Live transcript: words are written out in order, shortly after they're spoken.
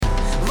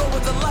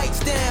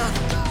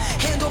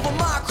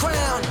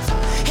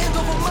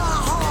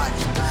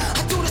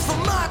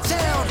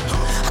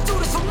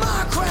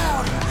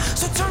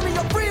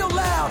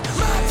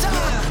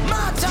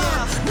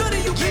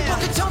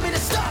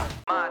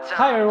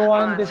Hi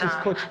everyone, this is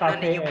Coach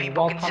Kape and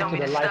welcome to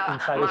the Life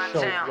Insider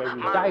Show where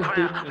we dive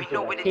deep into the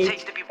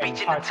heads and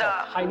hearts of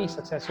highly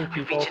successful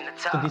people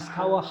to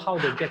discover how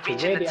they get to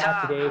where they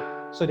are today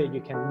so that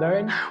you can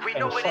learn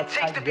and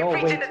shortcut your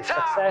way to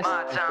success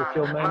and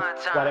fulfillment,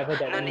 whatever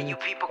that means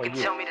for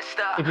you.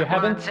 If you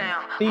haven't,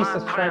 please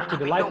subscribe to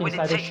the Life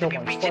Insider Show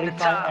on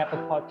Spotify, Apple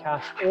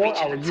Podcasts, or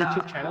our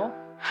YouTube channel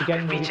to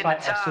get notified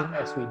as soon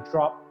as we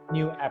drop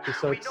new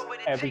episodes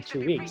every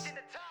 2 weeks.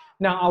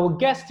 Now, our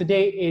guest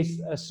today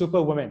is a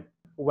superwoman.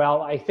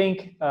 Well, I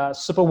think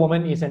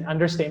superwoman is an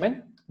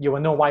understatement. You will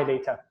know why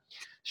later.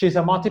 She's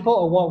a multiple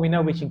award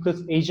winner, which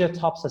includes Asia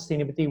Top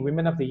Sustainability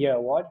Women of the Year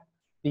Award,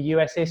 the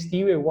USA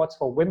Stevie Awards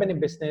for Women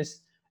in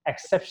Business,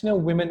 Exceptional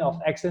Women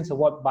of Excellence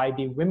Award by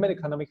the Women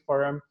Economic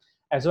Forum,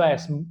 as well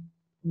as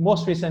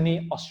most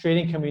recently,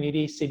 Australian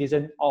Community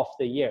Citizen of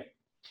the Year.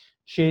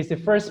 She is the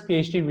first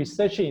PhD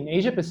researcher in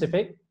Asia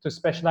Pacific to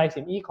specialize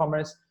in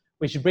e-commerce,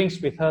 which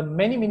brings with her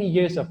many, many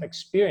years of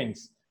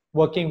experience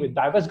working with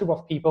diverse group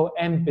of people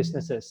and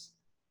businesses.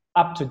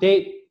 Up to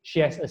date, she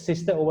has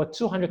assisted over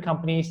 200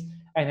 companies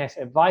and has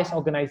advised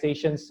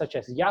organizations such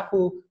as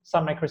Yahoo,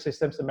 Sun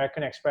Microsystems,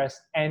 American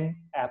Express, and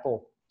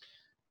Apple.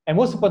 And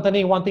most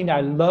importantly, one thing that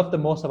I love the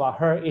most about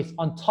her is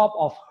on top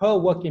of her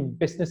work in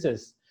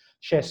businesses,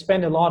 she has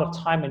spent a lot of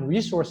time and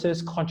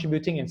resources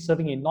contributing and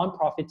serving in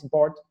nonprofits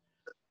board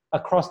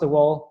across the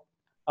world.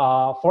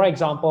 For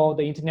example,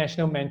 the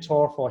international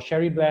mentor for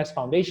Sherry Blair's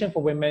Foundation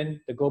for Women,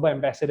 the global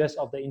ambassadors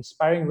of the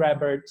Inspiring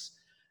Rabbits,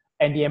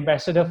 and the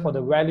ambassador for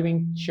the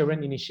Valuing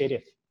Children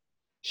Initiative.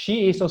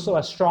 She is also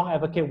a strong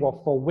advocate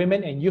for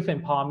women and youth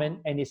empowerment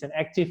and is an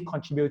active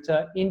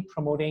contributor in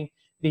promoting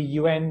the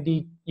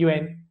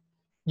UN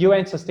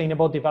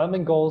Sustainable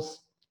Development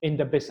Goals in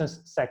the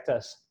business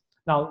sectors.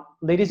 Now,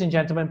 ladies and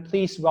gentlemen,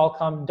 please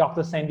welcome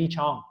Dr. Sandy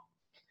Chong.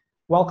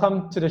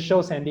 Welcome to the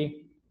show, Sandy.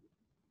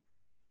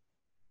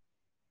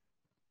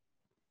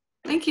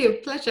 Thank you,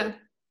 pleasure.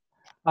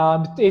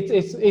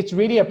 It's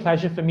really a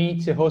pleasure for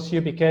me to host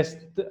you because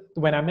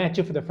when I met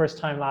you for the first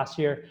time last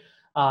year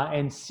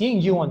and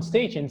seeing you on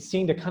stage and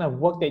seeing the kind of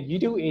work that you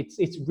do,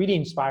 it's really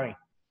inspiring.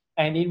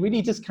 And it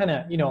really just kind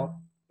of,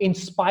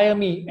 inspire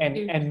me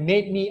and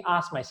made me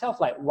ask myself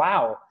like,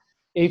 wow,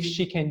 if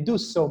she can do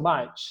so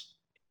much,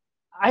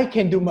 I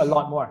can do a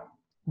lot more.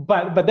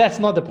 But that's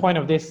not the point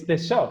of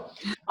this show.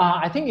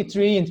 I think it's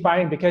really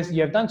inspiring because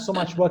you have done so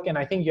much work and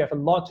I think you have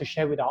a lot to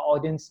share with our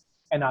audience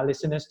and our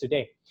listeners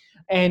today.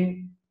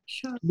 And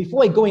sure.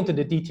 Before I go into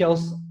the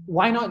details,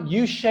 why not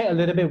you share a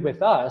little bit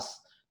with us,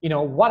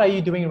 what are you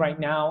doing right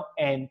now?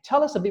 And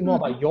tell us a bit more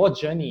about your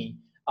journey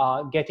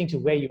getting to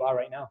where you are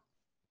right now.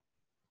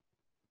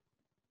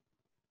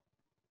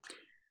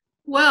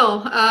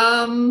 Well,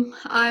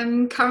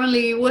 I'm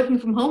currently working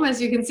from home, as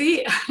you can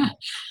see.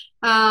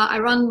 I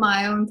run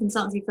my own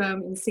consultancy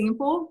firm in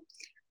Singapore,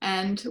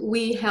 and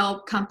we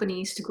help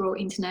companies to grow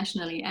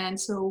internationally. And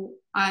so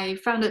I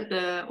founded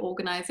the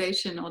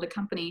organization or the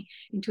company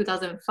in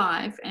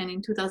 2005, and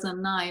in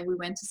 2009 we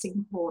went to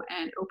Singapore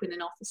and opened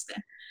an office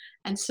there.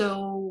 And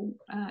so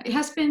it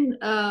has been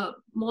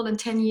more than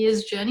 10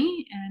 years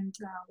journey, and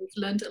we've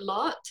learned a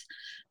lot.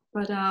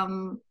 But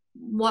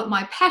what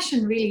my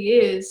passion really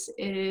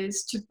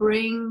is to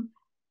bring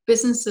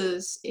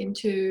businesses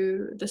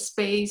into the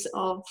space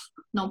of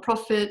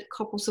nonprofit,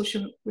 corporate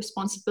social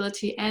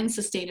responsibility, and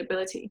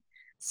sustainability.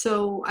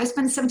 So I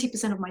spend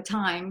 70% of my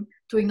time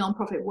doing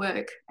nonprofit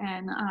work,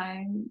 and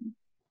I'm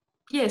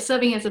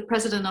serving as the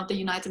president of the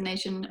United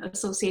Nations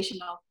Association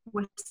of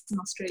Western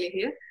Australia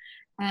here.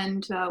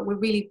 And we're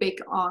really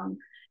big on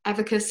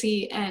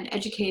advocacy and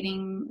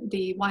educating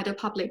the wider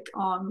public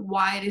on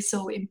why it is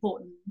so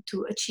important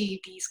to achieve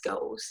these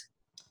goals.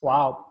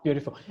 Wow,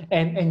 beautiful.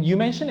 And you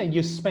mentioned that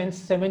you spend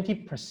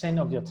 70%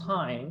 of your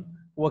time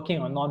working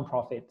on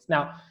nonprofits.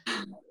 Now,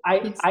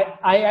 I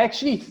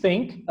actually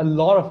think a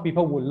lot of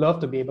people would love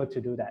to be able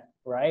to do that,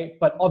 right?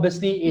 But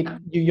obviously,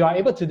 you are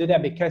able to do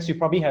that because you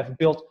probably have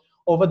built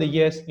over the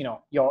years,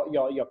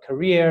 your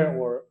career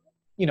or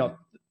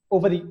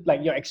over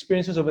your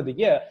experiences over the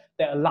year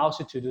that allows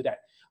you to do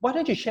that. Why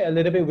don't you share a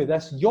little bit with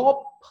us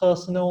your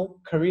personal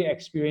career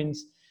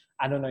experience,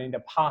 I don't know, in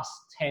the past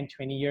 10,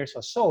 20 years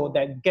or so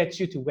that gets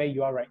you to where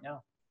you are right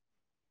now?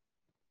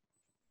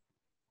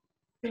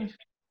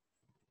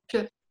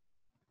 Sure.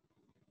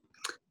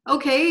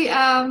 Okay,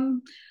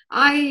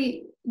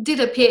 I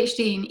did a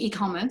PhD in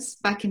e-commerce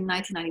back in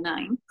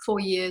 1999, 4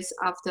 years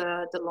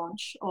after the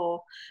launch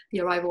or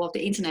the arrival of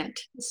the internet.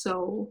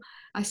 So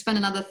I spent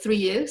another 3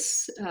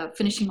 years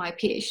finishing my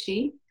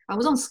PhD. I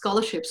was on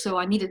scholarship, so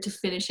I needed to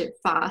finish it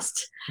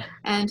fast.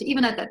 And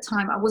even at that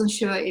time, I wasn't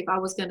sure if I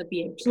was going to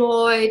be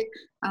employed.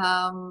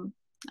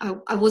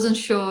 I wasn't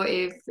sure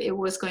if it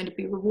was going to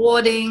be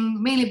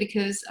rewarding, mainly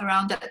because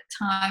around that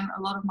time,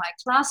 a lot of my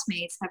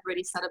classmates have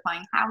already started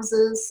buying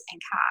houses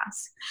and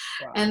cars.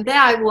 Wow. And there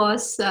I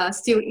was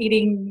still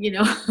eating,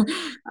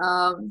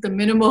 the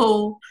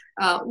minimal,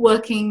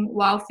 working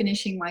while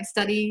finishing my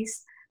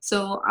studies.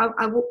 So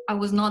I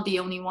was not the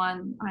only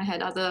one. I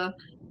had other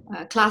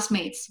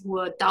classmates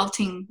were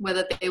doubting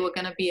whether they were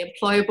going to be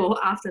employable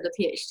after the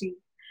PhD.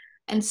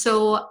 And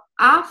so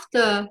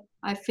after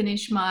I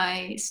finished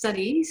my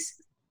studies,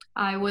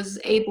 I was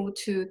able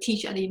to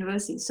teach at the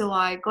university. So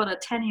I got a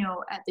tenure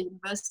at the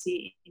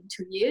university in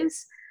 2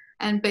 years,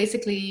 and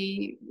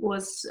basically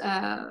was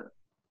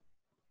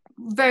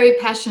very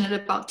passionate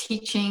about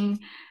teaching,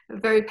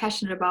 very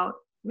passionate about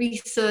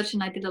research,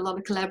 and I did a lot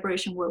of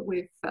collaboration work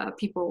with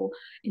people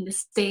in the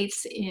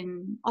States,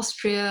 in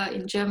Austria,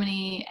 in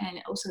Germany,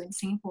 and also in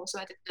Singapore. So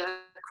I did a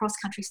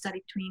cross-country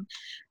study between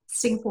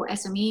Singapore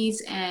SMEs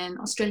and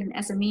Australian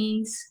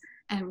SMEs,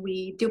 and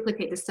we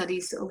duplicate the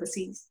studies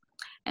overseas.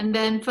 And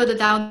then further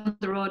down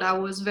the road, I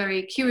was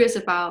very curious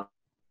about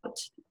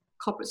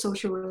corporate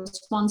social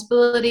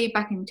responsibility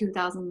back in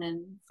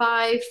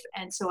 2005.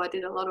 And so I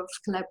did a lot of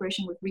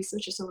collaboration with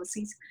researchers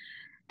overseas.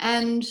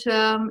 And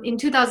in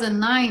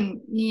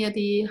 2009, near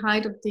the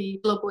height of the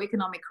global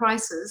economic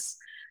crisis,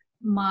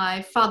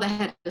 my father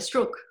had a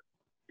stroke.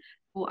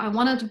 Well, I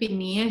wanted to be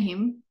near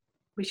him,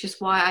 which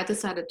is why I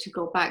decided to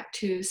go back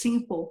to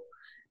Singapore.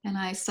 And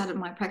I started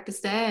my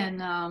practice there,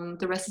 and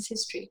the rest is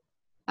history.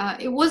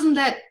 It wasn't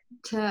that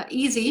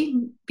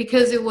easy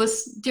because it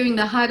was during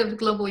the height of the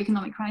global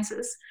economic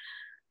crisis.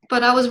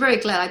 But I was very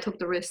glad I took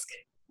the risk.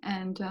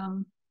 And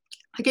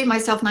I gave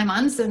myself 9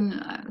 months,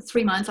 and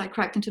 3 months I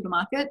cracked into the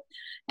market.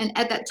 And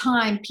at that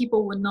time,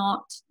 people were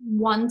not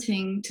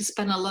wanting to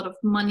spend a lot of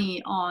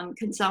money on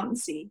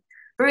consultancy,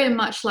 very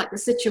much like the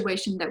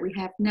situation that we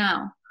have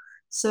now.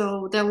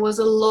 So there was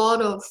a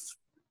lot of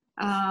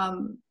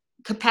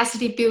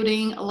capacity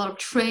building, a lot of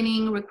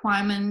training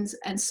requirements.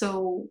 And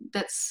so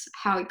that's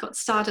how it got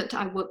started.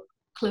 I worked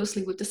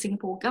closely with the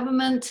Singapore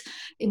government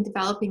in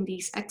developing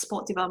these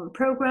export development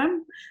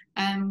program.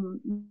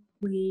 And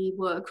we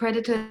were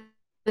accredited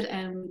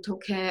and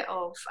took care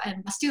of,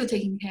 and are still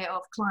taking care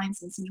of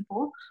clients in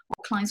Singapore,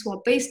 or clients who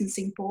are based in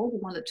Singapore who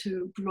wanted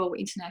to grow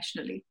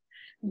internationally.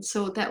 And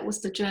so that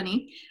was the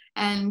journey.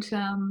 And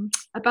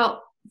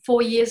about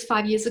 5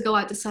 years ago,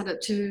 I decided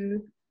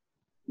to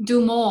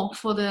do more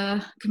for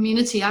the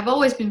community. I've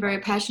always been very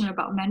passionate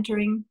about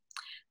mentoring,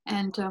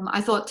 and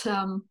I thought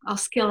I'll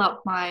scale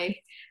up my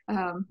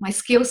my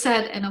skill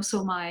set and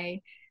also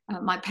my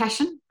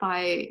passion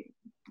by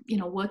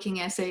working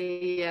as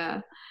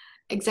a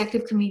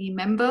executive committee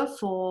member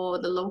for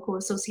the local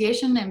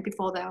association, and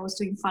before that I was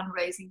doing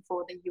fundraising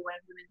for the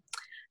UN Women.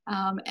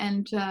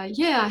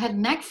 I had a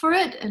knack for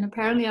it, and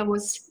apparently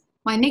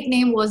my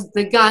nickname was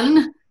the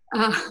Gun,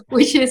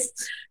 which is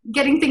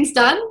getting things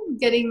done,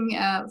 getting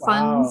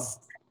funds,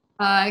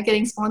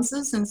 getting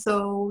sponsors. And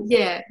so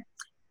it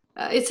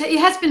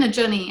has been a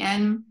journey,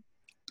 and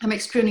I'm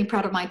extremely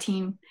proud of my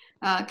team.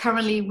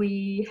 Currently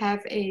we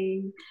have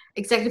a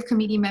executive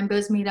committee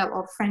members made up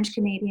of French,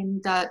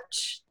 Canadian,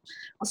 Dutch,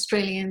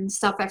 Australian,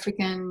 South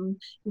African,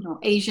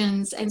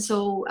 Asians, and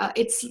so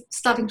it's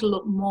starting to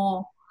look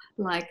more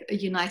like a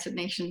United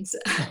Nations.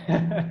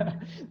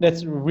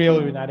 That's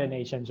real United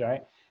Nations,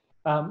 right?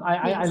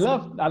 I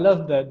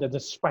love the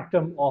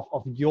spectrum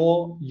of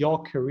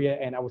your career,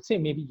 and I would say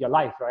maybe your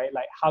life, right?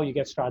 Like how you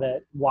get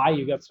started, why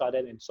you get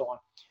started, and so on.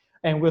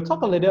 And we'll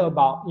talk a little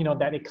about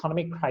that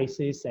economic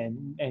crisis,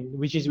 and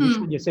which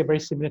you say very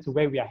similar to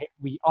where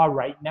we are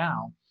right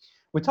now.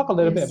 We'll talk a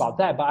little bit about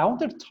that, but I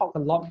wanted to talk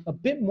a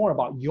bit more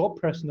about your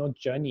personal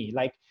journey,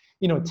 like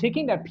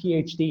taking that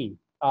PhD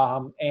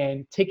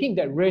and taking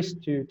that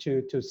risk to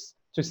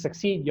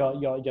succeed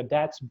your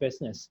dad's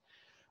business.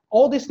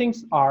 All these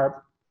things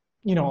are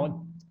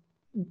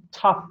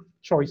tough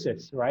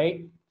choices,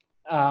 right?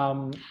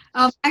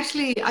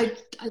 Actually, I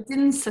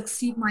didn't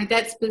succeed my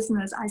dad's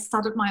business. I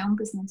started my own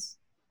business.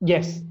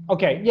 Yes.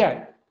 Okay.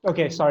 Yeah.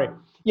 Okay. Sorry.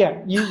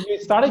 Yeah. You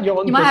started your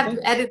own business. You might have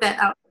to edit that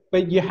out.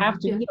 But you have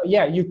to,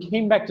 you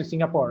came back to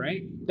Singapore,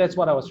 right? That's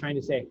what I was trying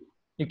to say.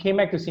 You came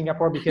back to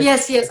Singapore because...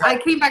 Yes. I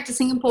came back to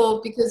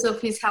Singapore because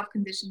of his health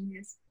condition,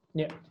 yes.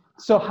 Yeah.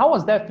 So how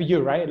was that for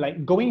you, right?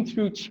 Like going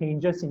through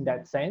changes in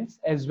that sense,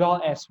 as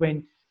well as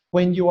when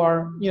you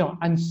are,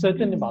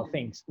 uncertain about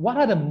things. What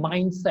are the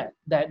mindset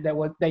that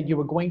you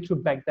were going through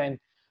back then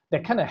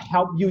that kind of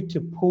helped you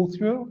to pull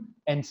through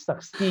and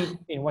succeed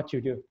in what you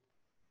do?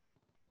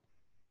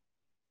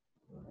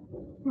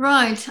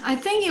 Right. I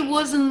think it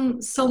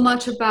wasn't so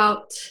much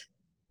about,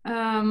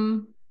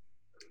 I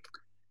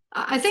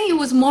think it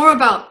was more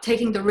about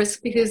taking the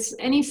risk, because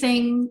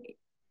anything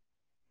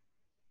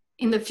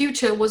in the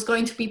future was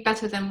going to be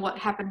better than what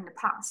happened in the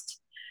past.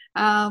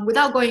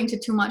 Without going into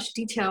too much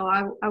detail,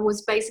 I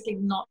was basically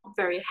not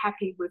very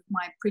happy with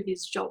my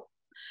previous job.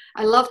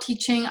 I love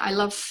teaching. I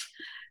love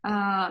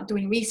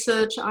doing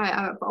research.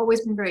 I've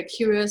always been very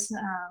curious,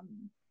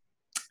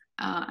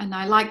 and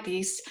I like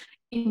this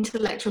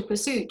intellectual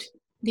pursuit.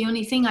 The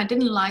only thing I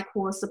didn't like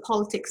was the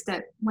politics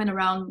that went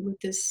around with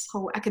this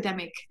whole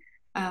academic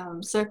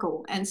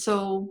circle. And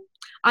so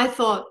I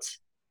thought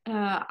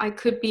I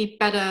could be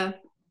better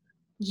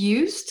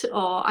used,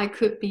 or I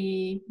could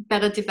be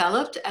better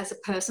developed as a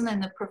person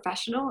and a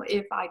professional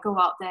if I go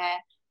out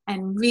there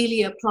and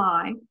really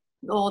apply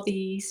all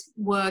these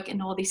work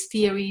and all these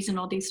theories and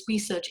all this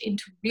research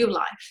into real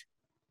life.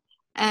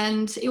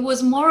 And it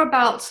was more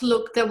about,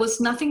 look, there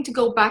was nothing to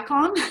go back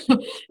on.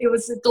 It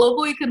was a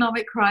global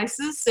economic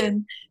crisis.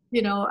 And,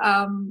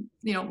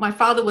 my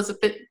father was a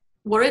bit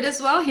worried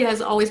as well. He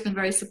has always been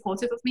very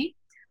supportive of me.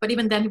 But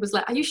even then he was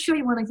like, are you sure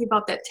you want to give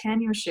up that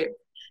tenureship?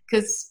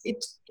 Because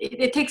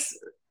it takes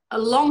a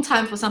long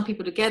time for some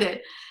people to get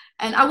it.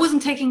 And I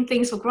wasn't taking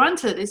things for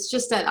granted. It's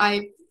just that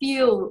I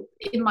feel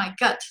in my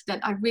gut that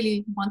I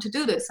really want to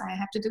do this. I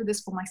have to do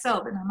this for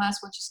myself, and I might as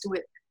well just do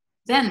it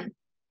then.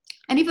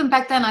 And even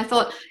back then, I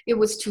thought it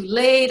was too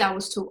late. I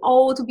was too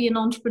old to be an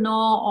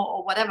entrepreneur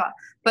or whatever.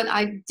 But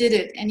I did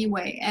it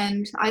anyway.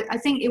 And I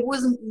think it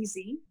wasn't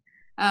easy,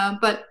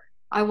 but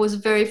I was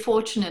very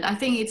fortunate. I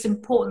think it's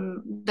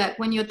important that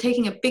when you're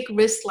taking a big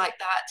risk like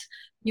that,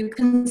 you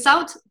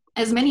consult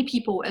as many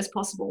people as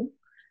possible.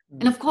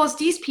 And of course,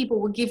 these people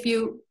will give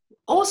you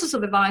all sorts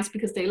of advice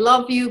because they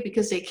love you,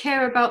 because they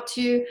care about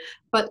you.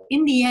 But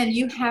in the end,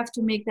 you have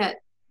to make that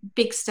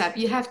big step.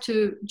 You have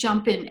to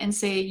jump in and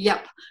say,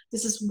 yep,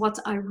 this is what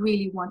I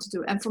really want to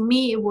do. And for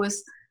me, it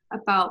was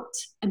about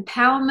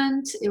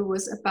empowerment. It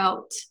was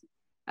about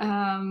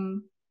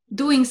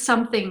doing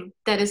something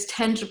that is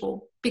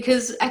tangible,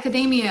 because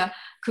academia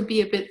could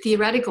be a bit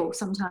theoretical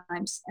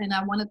sometimes. And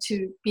I wanted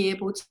to be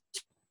able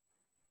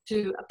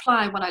to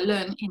apply what I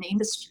learned in the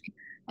industry.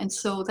 And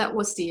so that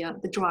was the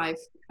drive.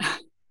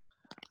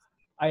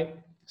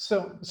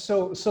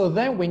 So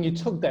then when you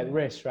took that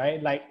risk,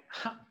 right? Like,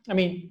 I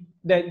mean,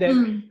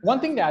 one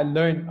thing that I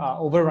learned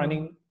over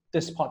running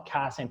this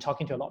podcast and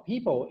talking to a lot of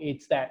people,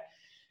 it's that,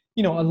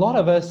 a lot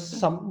of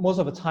us, most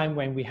of the time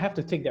when we have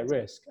to take that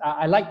risk,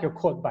 I like your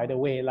quote, by the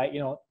way, like,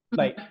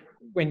 like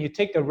when you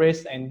take the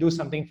risk and do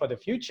something for the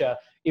future,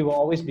 it will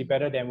always be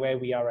better than where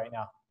we are right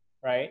now,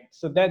 right?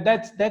 So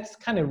that's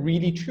kind of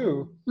really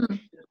true.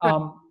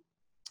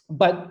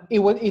 But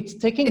it's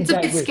taking it's that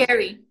a bit risk.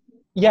 Scary.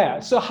 Yeah.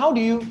 So how do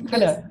you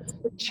kind of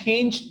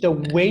change the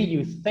way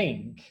you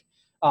think,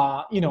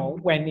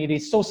 when it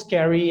is so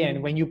scary,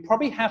 and when you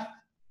probably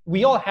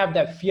we all have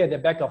that fear at the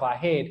back of our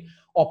head,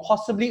 or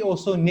possibly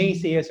also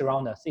naysayers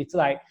around us. It's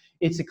like,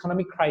 it's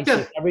economic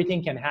crisis,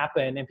 everything can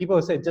happen. And people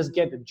say, just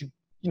get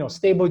a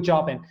stable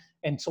job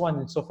and so on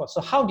and so forth. So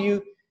how do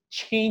you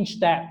change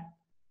that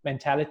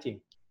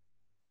mentality?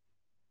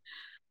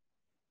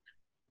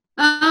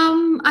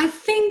 I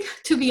think,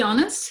 to be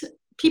honest,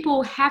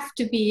 people have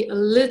to be a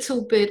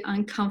little bit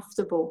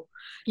uncomfortable.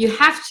 You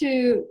have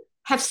to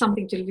have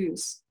something to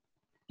lose.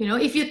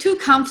 If you're too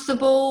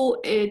comfortable,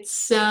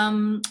 it's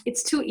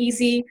too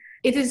easy.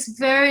 It is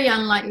very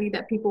unlikely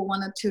that people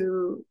wanted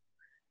to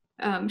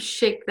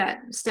shake that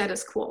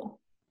status quo.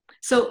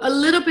 So a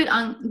little bit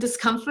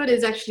discomfort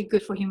is actually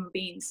good for human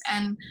beings,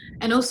 and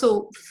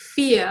also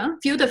feel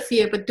the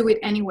fear, but do it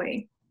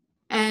anyway,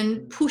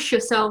 and push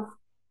yourself.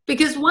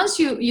 Because once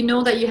you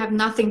know that you have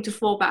nothing to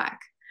fall back,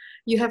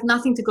 you have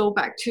nothing to go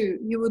back to,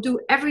 you will do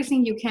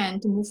everything you can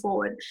to move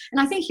forward.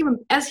 And I think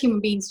as human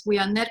beings, we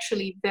are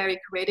naturally very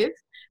creative,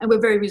 and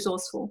we're very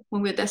resourceful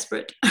when we're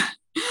desperate,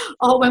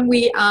 or when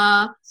we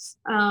are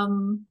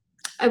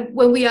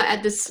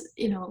at this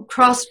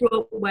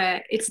crossroad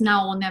where it's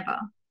now or never.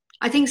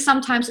 I think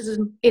sometimes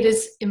it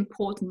is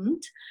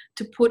important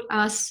to put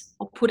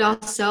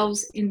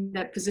ourselves in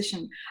that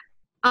position.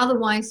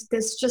 Otherwise,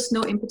 there's just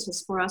no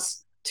impetus for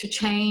us to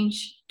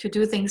change, to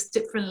do things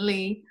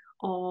differently,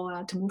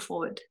 or to move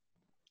forward.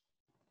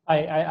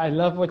 I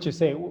love what you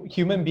say.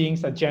 Human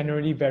beings are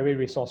generally very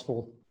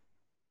resourceful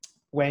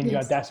when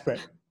you're desperate,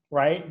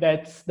 right?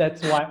 That's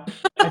what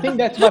I think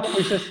that's what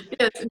pushes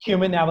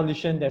human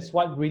evolution. That's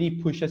what really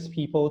pushes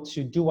people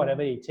to do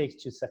whatever it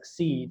takes to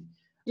succeed.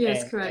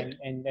 Yes, correct.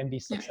 And be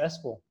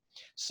successful.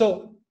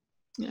 So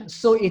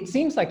it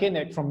seems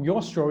like from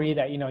your story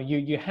that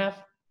you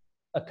have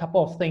a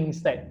couple of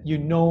things that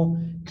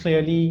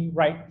clearly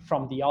right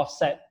from the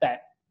offset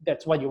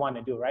that's what you want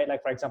to do, right?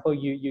 Like, for example,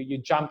 you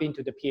jump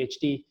into the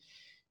PhD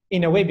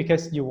in a way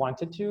because you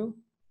wanted to,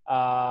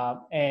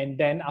 and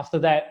then after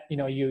that,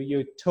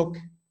 you took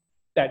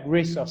that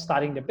risk of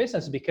starting the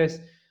business because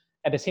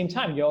at the same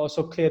time you're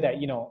also clear that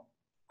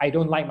I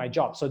don't like my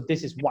job, so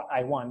this is what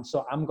I want,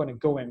 so I'm going to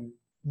go and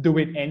do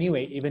it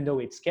anyway, even though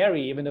it's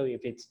scary, even though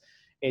if it's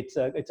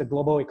a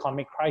global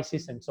economic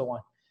crisis and so on.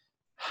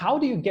 How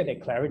do you get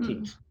that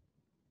clarity?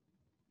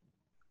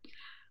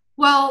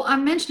 Well, I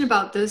mentioned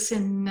about this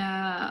in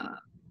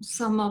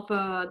some of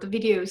the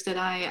videos that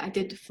I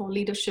did for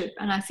leadership,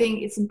 and I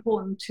think it's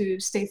important to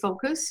stay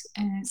focused,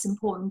 and it's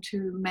important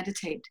to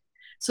meditate.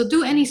 So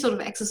do any sort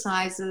of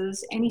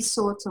exercises, any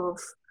sort of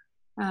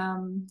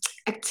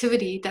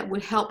activity that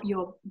would help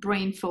your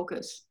brain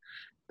focus.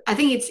 I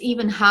think it's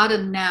even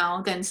harder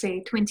now than,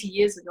 say, 20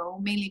 years ago,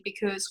 mainly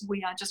because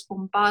we are just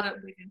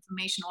bombarded with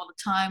information all the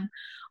time.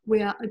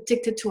 We are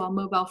addicted to our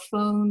mobile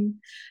phone.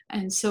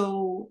 And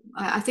so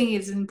I think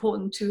it's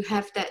important to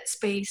have that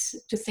space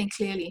to think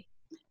clearly.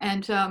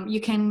 And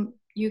you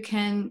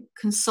can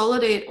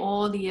consolidate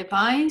all the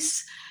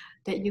advice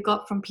that you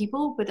got from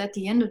people, but at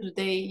the end of the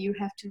day, you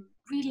have to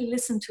really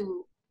listen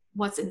to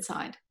what's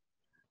inside.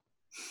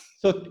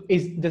 So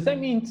does that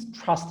mean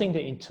trusting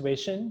the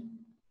intuition?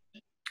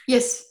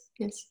 Yes,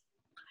 yes.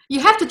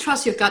 You have to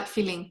trust your gut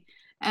feeling.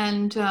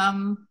 And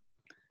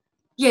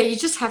yeah, you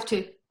just have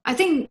to. I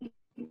think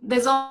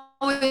there's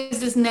always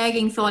this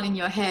nagging thought in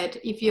your head.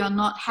 If you're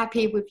not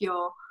happy with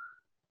your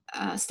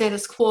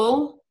status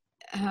quo,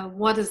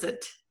 what is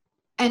it?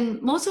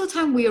 And most of the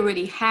time we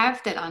already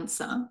have that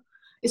answer.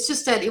 It's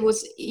just that it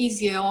was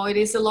easier, or it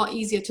is a lot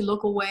easier to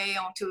look away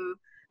or to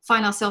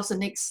find ourselves the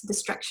next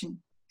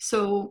distraction.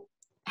 So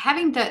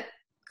having that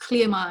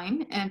clear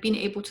mind and being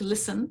able to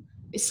listen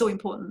is so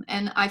important.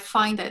 And I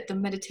find that the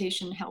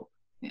meditation help.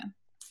 Yeah.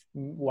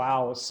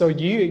 Wow. So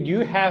you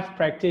have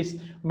practiced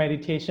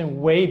meditation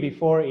way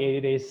before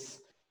it is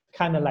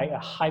kind of like a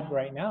hype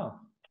right now.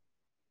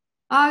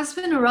 It's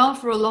been around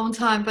for a long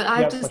time, but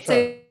I have to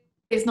say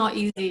it's not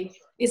easy.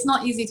 It's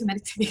not easy to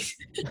meditate.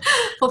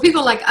 For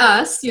people like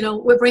us, you know,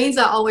 where brains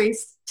are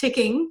always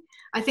ticking,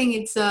 I think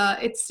it's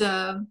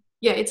a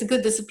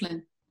good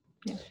discipline.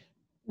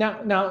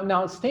 Yeah.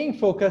 Now, staying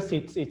focused,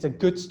 it's a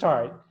good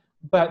start.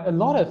 But a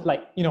lot of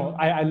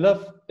I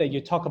love that you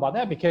talk about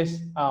that, because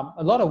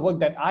a lot of work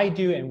that I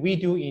do and we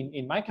do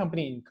in my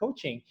company in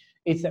coaching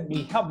is that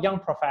we help young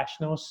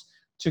professionals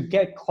to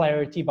get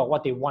clarity about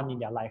what they want in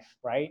their life,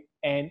 right?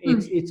 And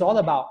it's all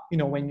about,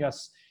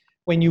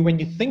 when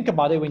you think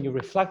about it, when you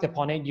reflect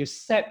upon it, you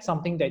set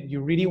something that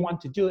you really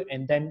want to do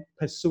and then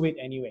pursue it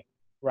anyway,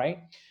 right?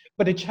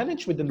 But the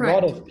challenge with a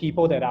lot of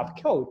people that I've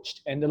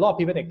coached and a lot of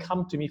people that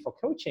come to me for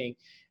coaching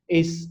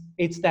is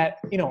it's that,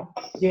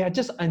 they are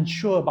just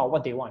unsure about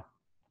what they want,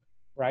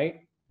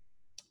 right?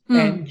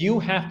 And you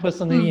have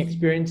personally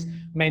experienced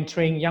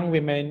mentoring young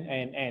women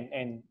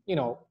and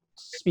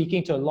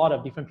speaking to a lot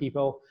of different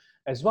people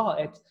as well.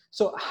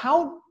 So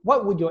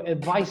what would your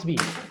advice be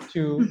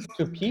to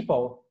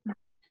people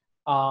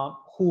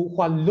who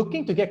are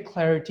looking to get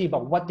clarity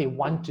about what they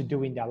want to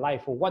do in their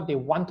life or what they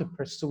want to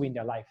pursue in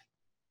their life?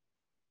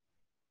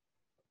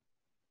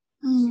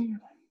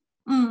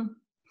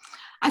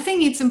 I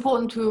think it's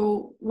important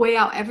to weigh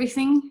out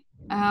everything.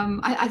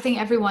 I think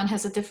everyone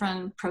has a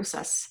different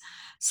process.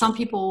 Some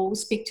people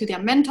speak to their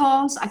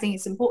mentors. I think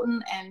it's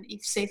important. And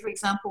if, say, for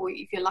example,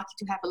 if you're lucky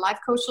to have a life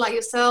coach like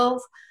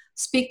yourself,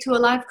 speak to a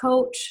life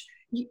coach.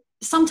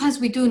 Sometimes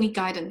we do need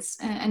guidance,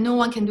 and no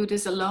one can do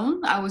this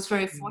alone. I was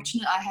very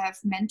fortunate. I have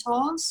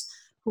mentors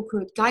who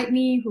could guide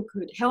me, who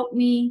could help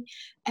me.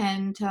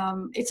 And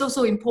it's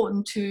also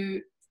important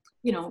to,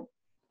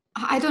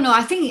 I don't know.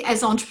 I think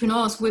as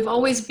entrepreneurs, we've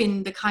always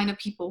been the kind of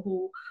people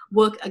who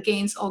work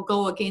against or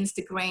go against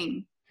the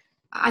grain.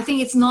 I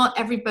think it's not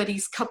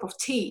everybody's cup of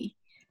tea.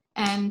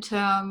 And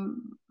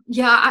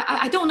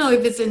I don't know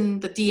if it's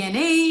in the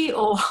DNA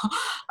or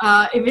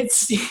if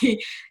it's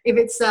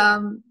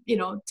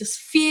just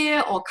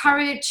fear or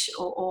courage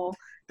or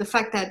the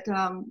fact that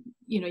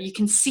you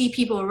can see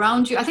people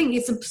around you. I think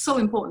it's so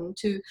important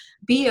to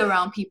be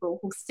around people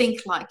who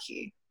think like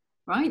you.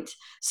 Right?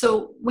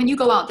 So when you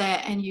go out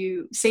there and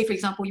you say, for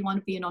example, you want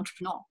to be an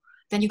entrepreneur,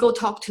 then you go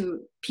talk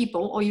to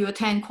people or you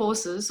attend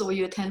courses or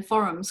you attend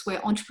forums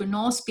where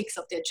entrepreneurs speaks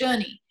of their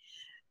journey.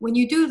 When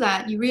you do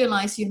that, you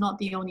realize you're not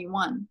the only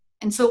one.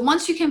 And so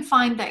once you can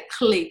find that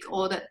clique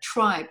or that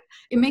tribe,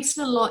 it makes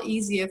it a lot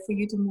easier for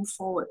you to move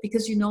forward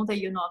because you know that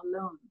you're not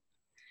alone.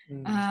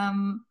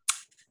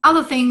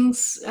 Other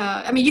things,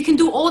 you can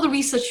do all the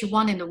research you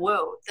want in the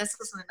world. That's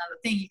also another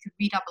thing. You can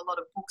read up a lot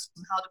of books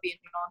on how to be an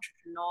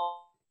entrepreneur.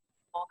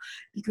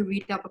 You could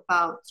read up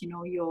about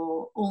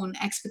your own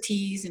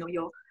expertise.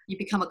 You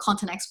become a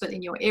content expert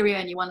in your area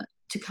and you want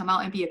to come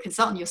out and be a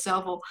consultant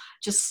yourself, or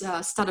just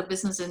start a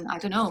business in, I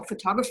don't know,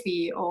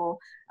 photography or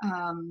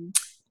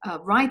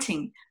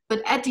writing.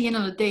 But at the end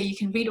of the day, you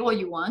can read all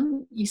you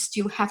want, you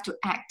still have to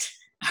act.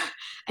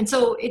 And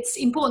so it's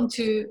important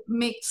to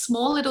make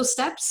small little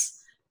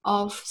steps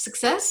of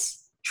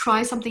success,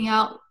 try something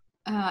out,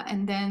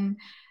 and then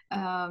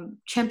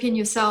champion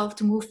yourself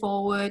to move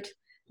forward,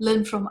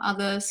 learn from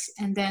others,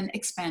 and then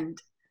expand.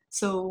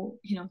 So,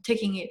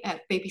 taking it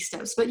at baby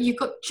steps. But you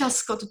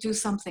just got to do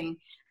something.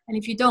 And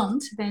if you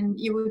don't, then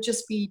it will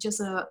just be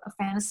a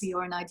fantasy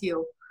or an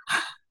ideal.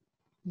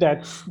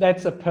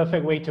 That's a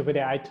perfect way to put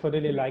it. I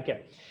totally like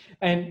it.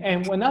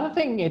 And another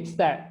thing is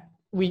that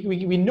we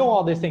know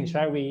all these things,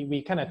 right?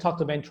 We kind of talk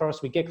to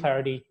mentors, we get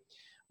clarity.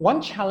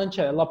 One challenge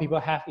that a lot of people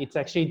have, it's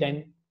actually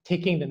then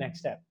taking the next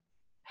step,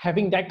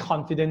 having that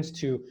confidence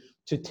to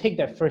take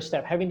that first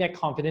step, having that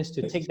confidence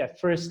to take that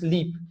first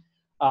leap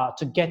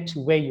to get to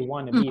where you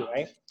want to be,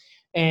 right?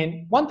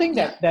 And one thing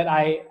that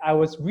I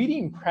was really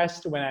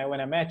impressed when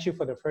I met you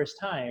for the first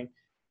time,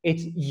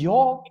 it's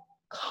your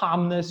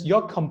calmness,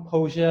 your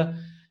composure,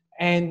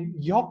 and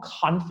your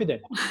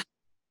confidence.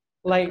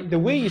 Like the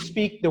way you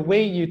speak, the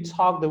way you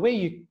talk, the way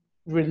you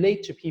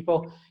relate to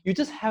people, you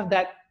just have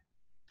that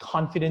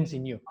confidence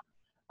in you.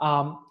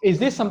 Is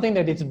this something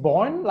that it's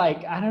born?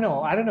 Like, I don't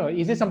know.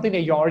 Is this something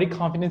that you're already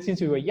confident since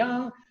you were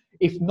young?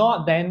 If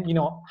not, then,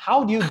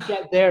 how do you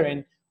get there?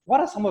 And what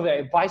are some of the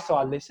advice to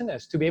our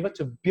listeners to be able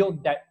to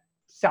build that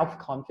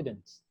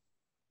self-confidence?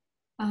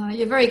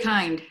 You're very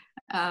kind,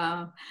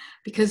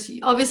 because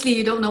obviously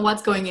you don't know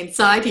what's going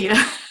inside here.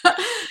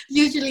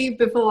 Usually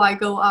before I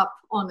go up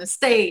on the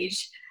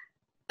stage,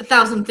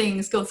 1,000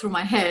 things go through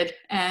my head,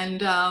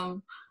 and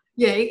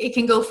yeah, it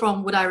can go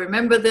from would I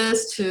remember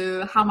this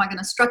to how am I going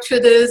to structure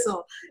this,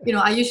 or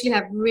I usually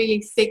have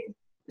really thick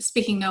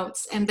speaking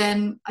notes, and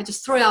then I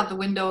just throw it out the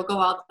window, go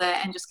out there,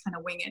 and just kind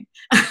of wing it.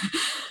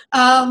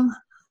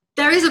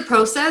 There is a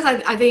process,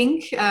 I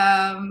think.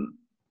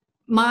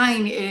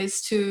 Mine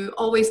is to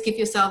always give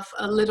yourself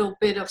a little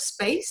bit of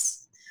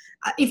space.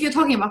 If you're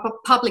talking about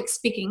public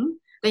speaking,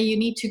 then you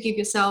need to give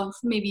yourself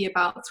maybe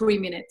about 3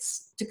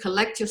 minutes to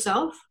collect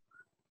yourself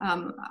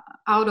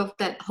out of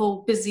that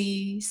whole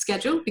busy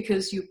schedule,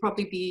 because you'll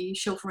probably be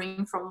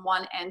chauffeuring from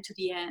one end to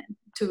the end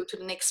to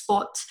the next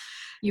spot.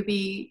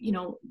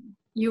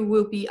 You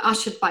will be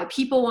ushered by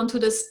people onto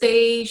the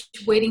stage,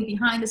 waiting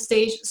behind the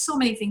stage. So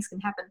many things can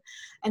happen.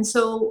 And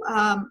so,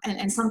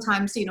 and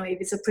sometimes,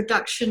 if it's a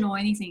production or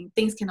anything,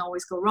 things can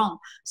always go wrong.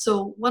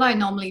 So what I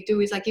normally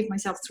do is I give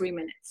myself 3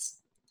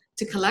 minutes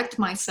to collect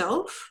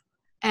myself.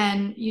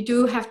 And you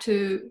do have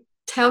to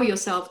tell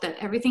yourself that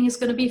everything is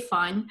going to be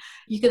fine.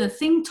 You're going to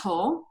think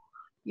tall.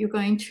 You're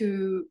going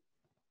to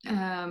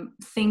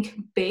think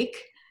big,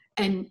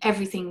 and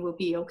everything will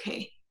be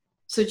okay.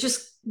 So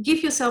just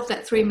give yourself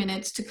that 3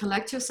 minutes to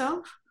collect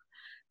yourself,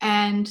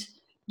 and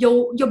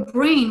your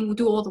brain will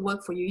do all the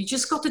work for you. You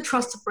just got to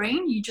trust the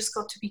brain. You just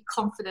got to be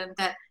confident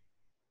that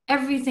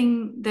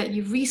everything that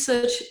you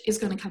research is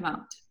going to come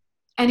out.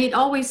 And it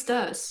always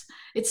does.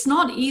 It's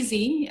not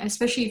easy,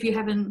 especially if you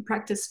haven't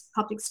practiced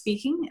public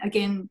speaking.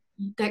 Again,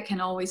 that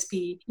can always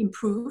be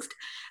improved.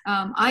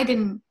 I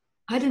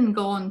didn't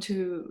go on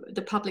to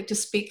the public to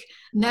speak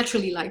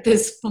naturally like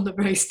this from the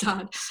very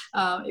start.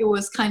 It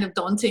was kind of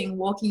daunting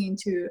walking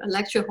into a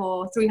lecture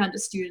hall, 300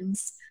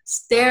 students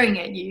staring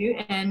at you.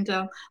 And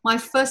my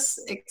first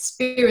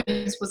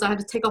experience was I had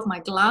to take off my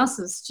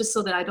glasses just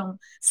so that I don't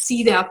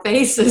see their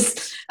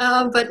faces.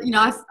 But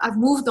I've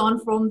moved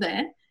on from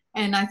there.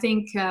 And I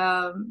think,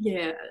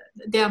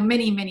 there are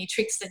many, many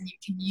tricks that you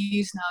can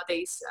use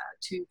nowadays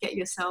to get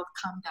yourself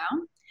calmed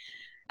down.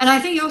 And I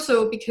think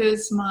also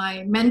because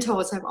my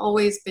mentors have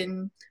always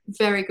been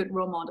very good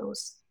role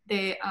models.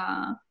 They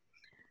are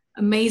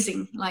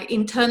amazing, like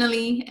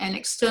internally and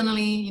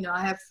externally.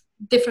 I have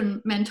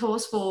different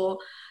mentors for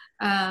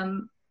a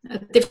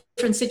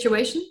different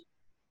situation.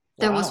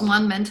 There was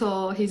one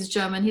mentor, he's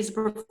German, he's a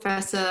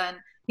professor, and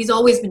he's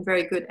always been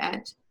very good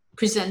at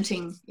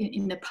presenting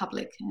in the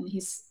public. And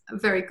he's a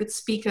very good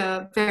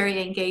speaker,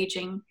 very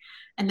engaging.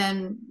 And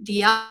then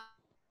the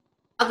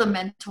other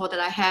mentor that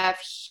I have,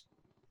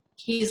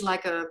 he's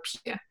like a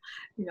peer.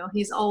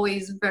 He's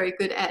always very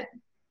good at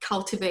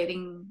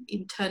cultivating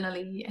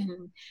internally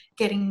and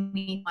getting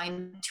me my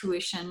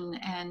intuition,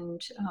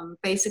 and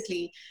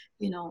basically,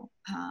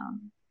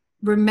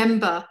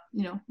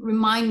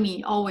 remind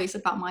me always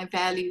about my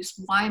values.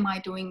 Why am I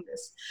doing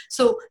this?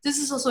 So this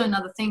is also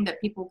another thing that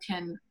people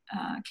can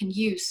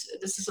use.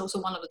 This is also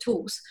one of the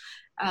tools.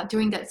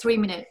 During that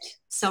 3-minute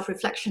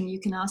self-reflection, you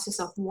can ask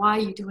yourself, why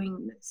are you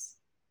doing this?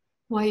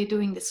 Why are you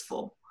doing this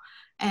for?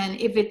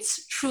 And if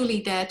it's truly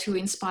there to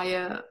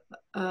inspire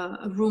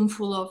a room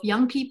full of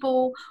young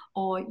people,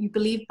 or you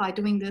believe by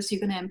doing this, you're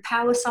going to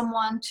empower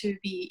someone to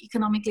be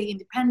economically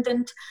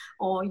independent,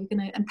 or you're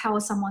going to empower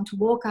someone to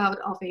walk out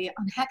of an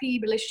unhappy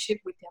relationship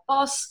with their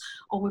boss,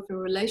 or with a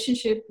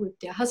relationship with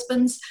their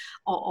husbands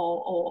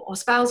or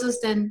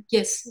spouses, then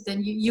yes,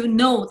 then you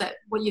know that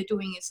what you're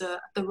doing is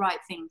the right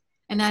thing.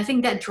 And I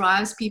think that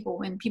drives people,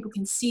 when people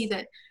can see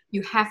that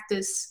you have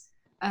this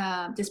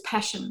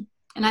passion.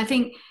 And I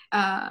think,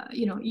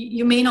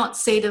 you may not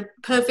say the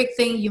perfect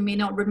thing, you may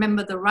not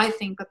remember the right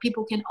thing, but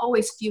people can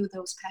always feel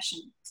those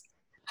passions.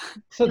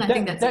 So and I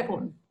think that's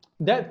important.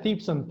 That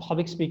tips on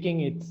public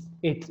speaking,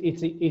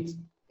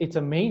 it's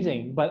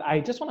amazing. But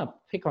I just want to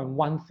pick on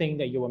one thing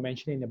that you were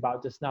mentioning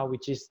about just now,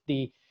 which is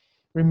the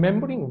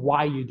remembering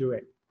why you do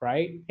it,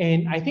 right?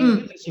 And I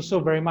think this is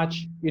also very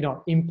much,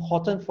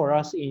 important for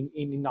us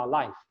in our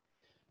life.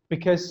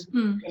 Because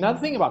another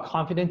thing about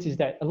confidence is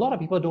that a lot of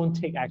people don't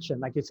take action.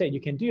 Like you said, you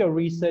can do your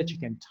research, you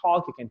can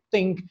talk, you can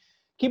think,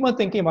 keep on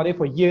thinking about it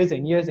for years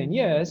and years and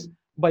years.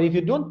 But if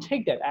you don't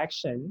take that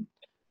action,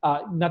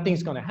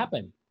 nothing's going to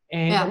happen.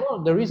 And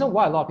the reason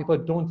why a lot of people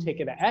don't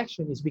take that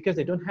action is because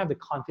they don't have the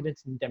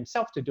confidence in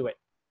themselves to do it.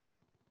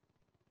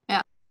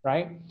 Yeah.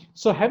 Right?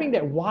 So having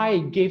that why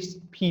gives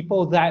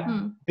people that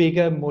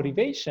bigger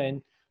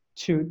motivation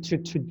to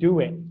do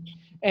it.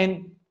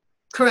 And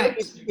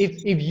correct.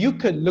 If you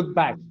could look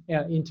back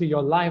into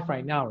your life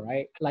right now,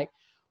 right? Like,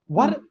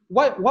 what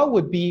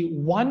would be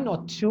 1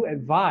 or 2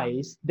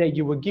 advice that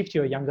you would give to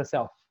your younger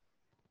self?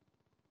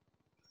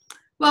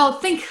 Well,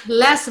 think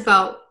less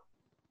about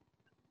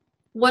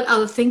what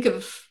others think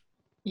of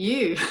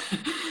you.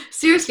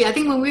 Seriously, I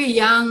think when we were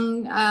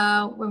young,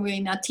 when we were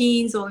in our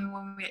teens or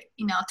when we were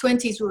in our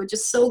 20s, we were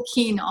just so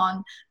keen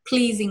on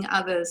pleasing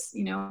others.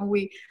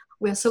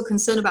 We're so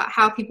concerned about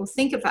how people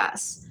think of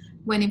us,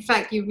 when in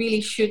fact you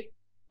really should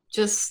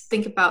just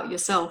think about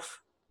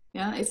yourself.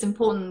 Yeah, it's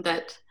important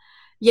that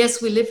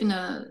yes, we live in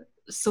a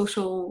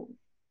social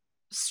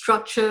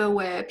structure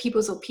where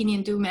people's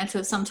opinion do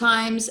matter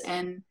sometimes,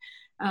 and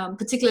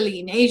particularly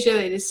in Asia,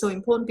 it is so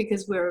important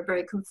because we're a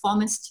very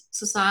conformist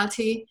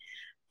society.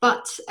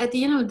 But at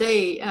the end of the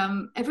day,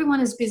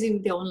 everyone is busy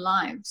with their own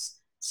lives.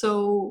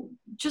 So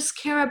just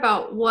care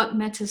about what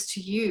matters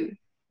to you,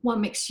 what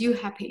makes you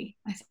happy.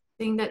 I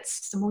think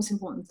that's the most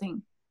important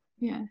thing.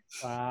 Yeah.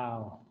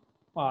 Wow.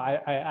 Well,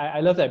 I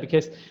love that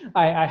because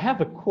I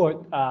have a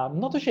quote, I'm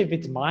not too sure if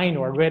it's mine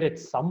or I read it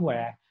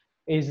somewhere,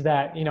 is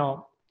that, you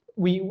know,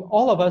 we,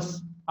 all of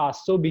us are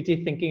so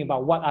busy thinking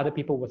about what other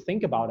people will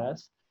think about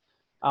us.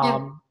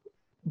 Yeah.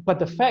 But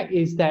the fact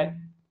is that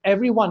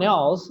everyone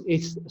else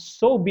is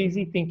so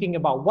busy thinking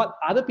about what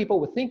other people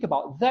would think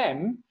about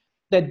them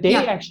that they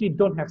Yeah. actually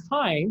don't have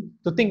time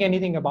to think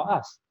anything about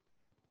us.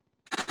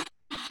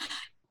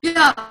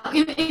 Yeah,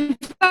 in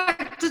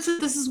fact,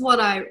 this is what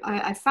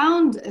I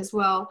found as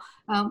well.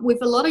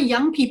 With a lot of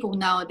young people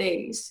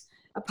nowadays,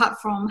 apart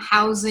from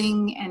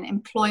housing and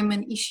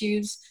employment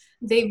issues,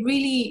 they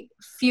really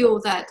feel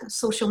that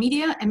social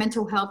media and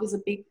mental health is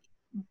a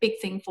big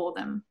thing for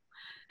them.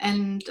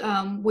 And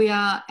we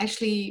are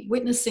actually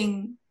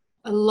witnessing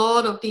a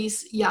lot of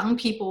these young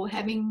people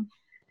having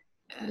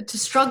to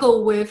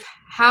struggle with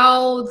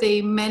how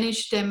they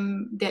manage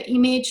their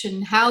image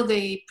and how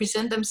they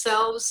present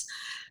themselves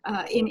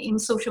in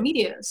social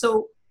media.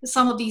 So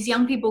some of these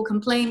young people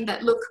complain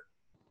that, look,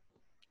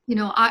 you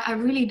know, I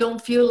really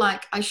don't feel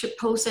like I should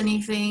post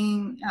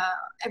anything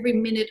every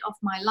minute of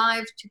my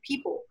life to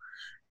people,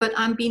 but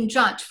I'm being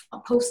judged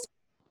for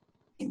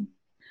posting.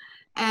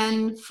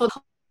 And for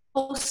the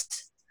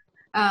post,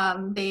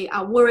 they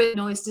are worried, you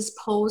know, is this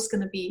post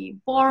going to be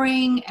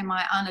boring? Am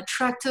I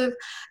unattractive?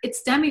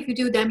 It's damn if you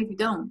do, damn if you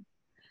don't.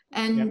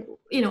 And, Yep.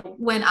 you know,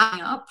 when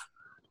I'm up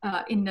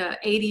in the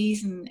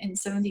 80s and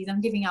 70s,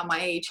 I'm giving out my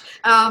age,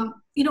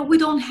 you know, we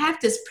don't have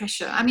this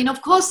pressure. I mean,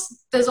 of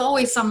course, there's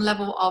always some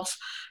level of,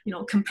 you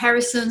know,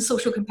 comparison.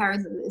 Social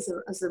comparison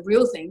is a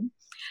real thing.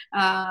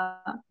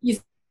 You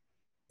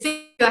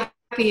think you're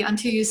happy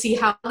until you see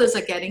how others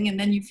are getting, and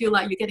then you feel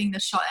like you're getting the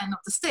short end of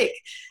the stick.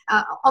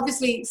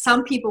 Obviously,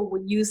 some people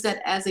would use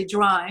that as a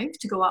drive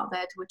to go out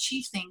there to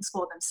achieve things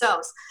for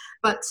themselves.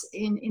 But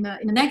in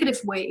a negative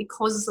way, it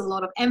causes a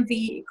lot of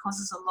envy. It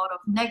causes a lot of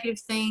negative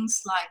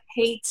things like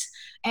hate,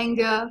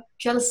 anger,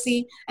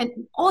 jealousy, and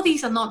all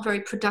these are not very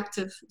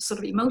productive sort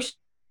of emotions.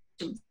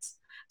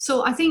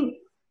 So I think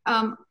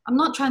I'm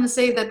not trying to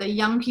say that the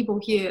young people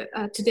here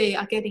today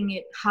are getting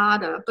it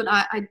harder, but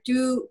I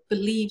do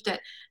believe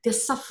that they're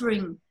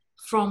suffering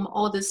from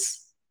all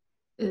this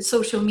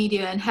social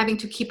media and having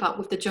to keep up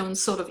with the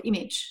Jones sort of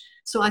image.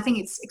 So I think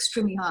it's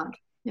extremely hard.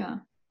 Yeah.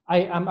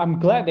 I'm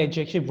glad that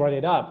you actually brought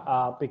it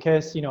up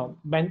because, you know,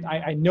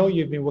 I know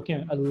you've been working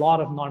on a lot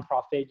of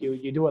nonprofit.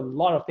 You do a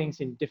lot of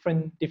things in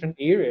different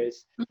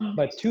areas. Mm-hmm.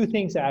 But two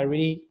things that I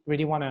really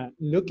want to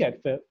look at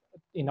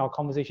in our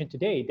conversation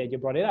today that you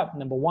brought it up.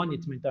 Number one,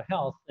 it's mental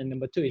health, and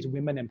number two is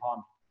women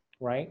empowerment,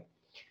 right?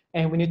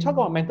 And when you talk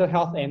about mental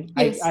health, and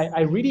Yes.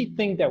 I really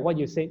think that what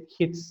you said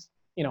hits,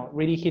 you know,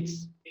 really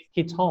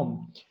hits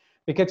home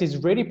because it's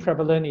really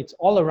prevalent. It's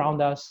all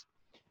around us,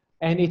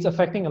 and it's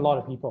affecting a lot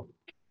of people.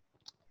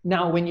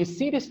 Now, when you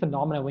see this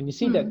phenomenon, when you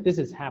see that this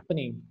is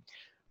happening,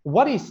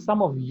 what is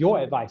some of your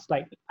advice?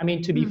 Like, I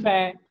mean, to be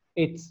fair,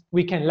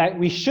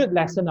 we should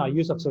lessen our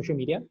use of social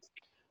media,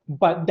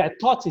 but that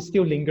thought is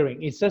still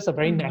lingering. It's just a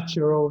very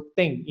natural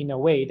thing in a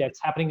way that's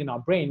happening in our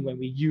brain when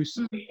we use,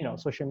 you know,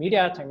 social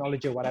media,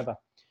 technology, or whatever.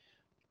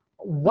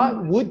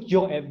 What would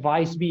your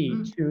advice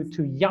be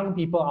to young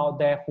people out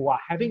there who are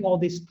having all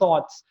these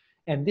thoughts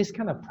and this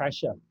kind of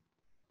pressure?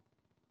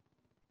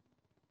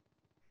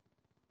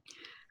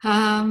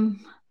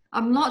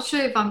 I'm not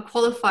sure if I'm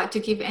qualified to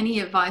give any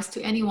advice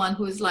to anyone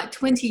who is like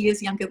 20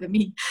 years younger than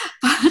me,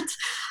 but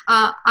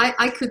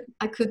I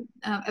could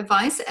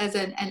advise as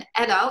an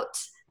adult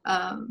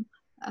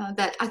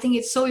that I think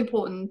it's so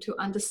important to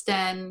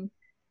understand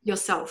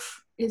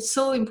yourself. It's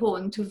so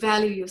important to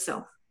value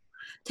yourself.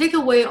 Strip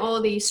away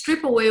all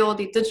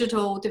the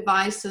digital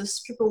devices,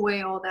 strip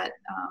away all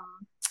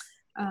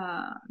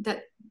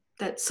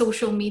that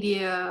social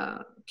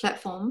media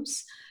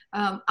platforms.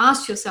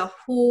 Ask yourself,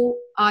 who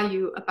are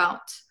you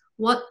about?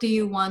 What do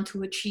you want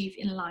to achieve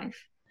in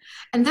life?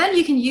 And then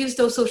you can use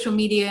those social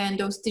media and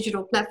those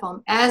digital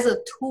platforms as a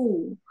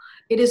tool.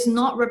 It is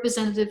not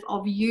representative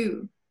of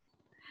you.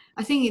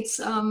 I think it's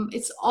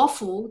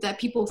awful that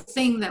people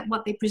think that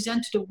what they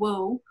present to the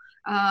world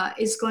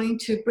is going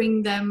to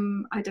bring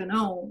them, I don't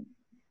know,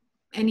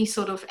 any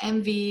sort of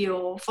envy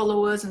or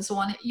followers and so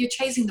on. You're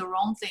chasing the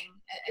wrong thing.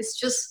 It's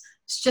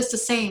just the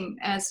same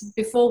as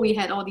before we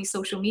had all these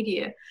social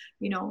media,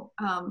 you know,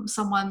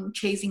 someone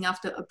chasing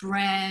after a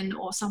brand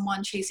or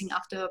someone chasing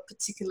after a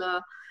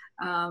particular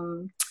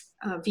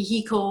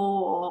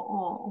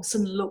vehicle or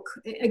certain look.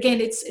 Again,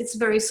 it's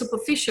very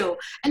superficial,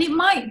 and it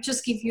might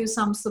just give you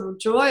some sort of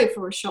joy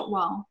for a short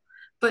while,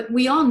 but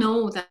we all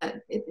know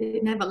that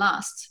it never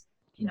lasts,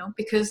 you know,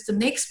 because the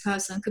next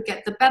person could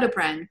get the better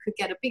brand, could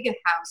get a bigger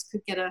house,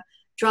 could get a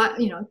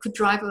could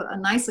drive a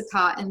nicer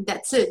car, and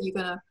that's it. You're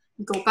gonna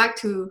go back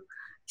to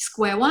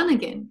square one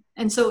again.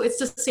 And so it's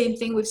the same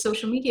thing with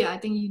social media. I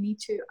think you need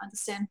to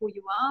understand who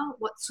you are,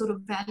 what sort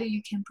of value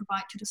you can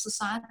provide to the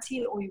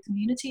society or your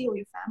community or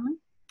your family,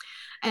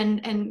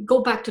 and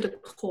go back to the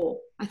core.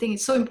 I think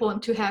it's so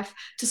important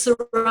to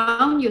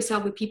surround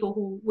yourself with people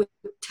who would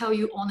tell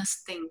you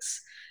honest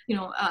things.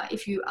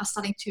 If you are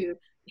starting to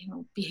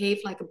behave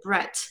like a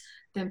brat,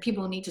 then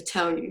people need to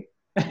tell you.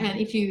 And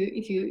if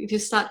you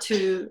start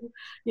to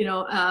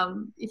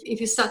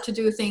if you start to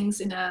do things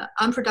in an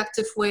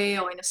unproductive way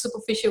or in a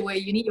superficial way,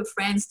 you need your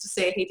friends to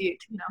say, hey dude,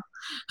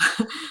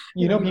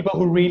 people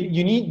who really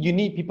you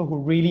need people who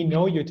really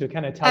know you to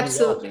kind of tell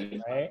absolutely you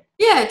off, right?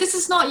 Yeah, this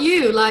is not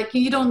you, like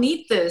you don't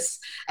need this.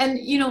 And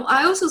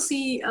I also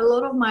see a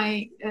lot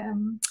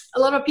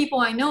of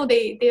people I know,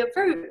 they are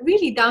very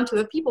really down to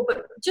earth people,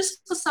 but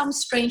just for some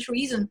strange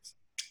reason,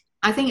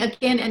 I think,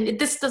 again, and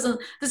this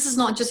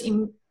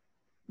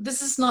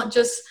is not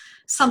just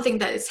something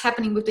that is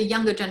happening with the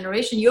younger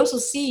generation. You also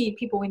see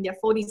people in their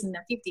 40s and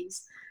their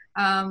 50s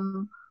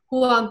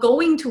who are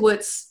going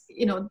towards,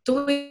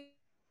 doing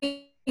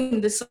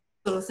this sort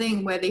of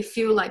thing where they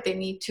feel like they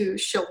need to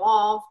show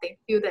off. They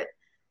feel that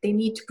they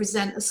need to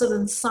present a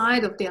certain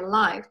side of their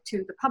life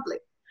to the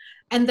public.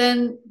 And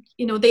then,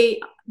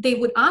 they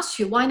would ask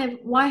you,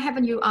 why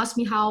haven't you asked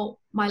me how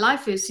my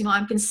life is?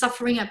 I've been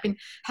suffering. I've been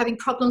having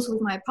problems with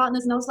my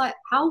partners. And I was like,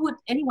 how would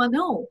anyone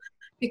know?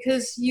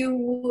 Because you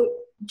would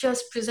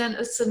just present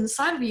a certain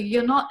side of you.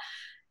 You're not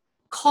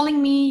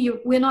calling me.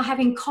 We're not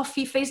having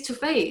coffee face to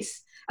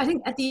face. I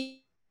think at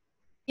the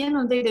end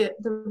of the day,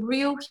 the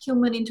real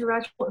human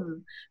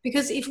interaction.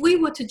 Because if we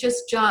were to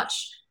just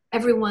judge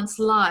everyone's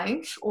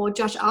life or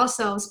judge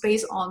ourselves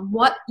based on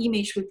what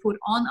image we put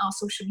on our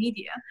social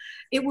media,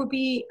 it would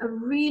be a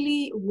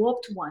really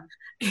warped one.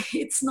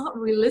 It's not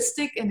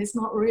realistic and it's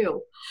not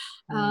real.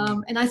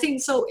 And I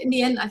think so in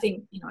the end, I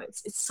think,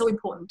 it's so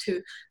important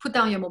to put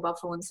down your mobile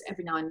phones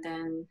every now and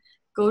then,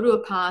 go to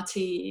a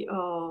party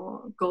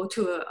or go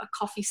to a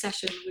coffee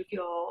session with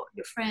your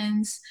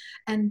friends,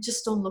 and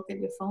just don't look at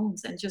your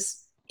phones and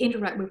just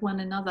interact with one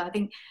another. I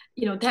think,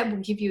 that will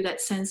give you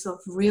that sense of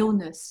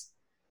realness.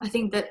 I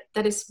think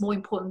that is more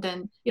important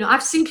than,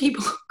 I've seen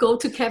people go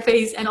to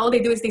cafes and all they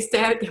do is they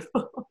stare at their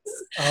phones.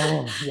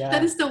 Oh, yeah.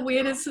 That is the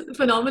weirdest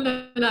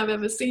phenomenon I've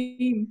ever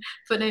seen.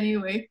 But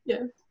anyway,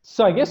 yeah.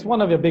 So I guess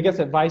one of your biggest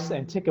advice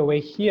and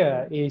takeaway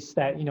here is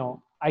that,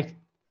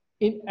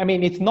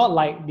 it's not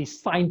like the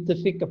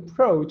scientific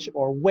approach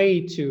or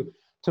way to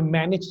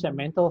manage their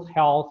mental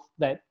health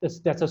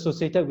that's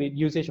associated with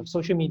usage of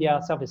social media,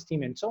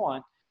 self-esteem, and so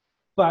on.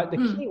 But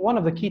one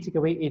of the key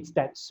takeaway is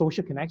that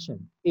social connection.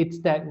 It's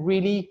that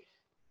really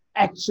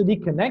actually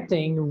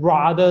connecting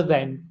rather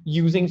than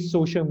using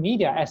social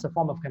media as a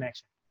form of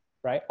connection,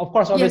 right? Of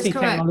course, obviously, yes,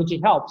 technology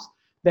helps.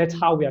 That's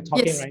how we are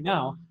talking right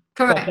now.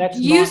 Correct.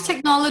 Use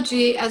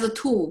technology as a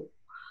tool,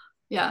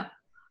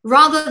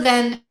 rather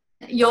than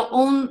your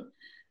own.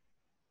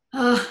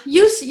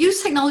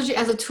 Use technology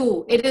as a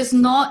tool. It is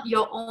not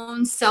your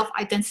own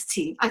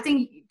self-identity. I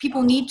think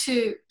people need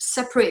to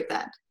separate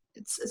that.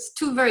 It's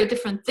two very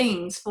different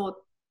things for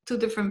two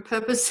different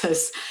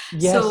purposes.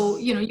 Yes. So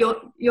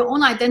your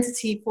own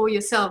identity for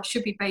yourself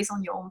should be based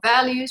on your own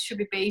values, should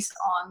be based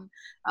on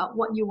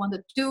what you want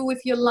to do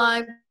with your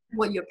life,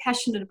 what you're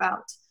passionate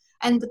about.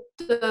 And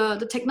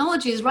the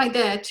technology is right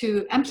there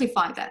to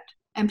amplify that.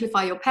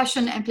 Amplify your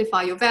passion,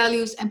 amplify your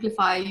values,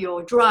 amplify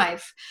your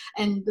drive,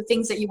 and the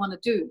things that you want to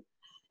do.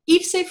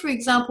 If, say, for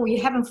example,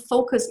 you haven't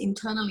focused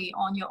internally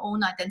on your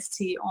own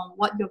identity, on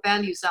what your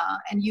values are,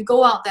 and you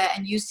go out there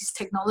and use this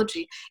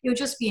technology, it'll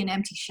just be an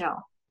empty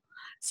shell.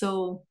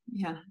 So,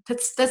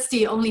 that's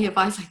the only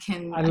advice I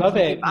can. I love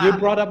it. You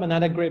brought up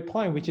another great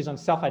point, which is on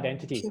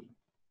self-identity,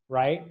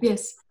 right?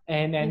 Yes.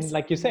 And yes.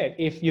 Like you said,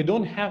 if you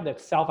don't have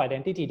that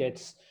self-identity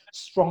that's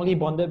strongly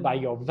bonded by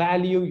your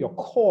value, your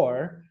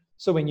core,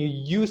 so when you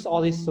use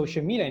all this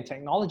social media and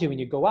technology, when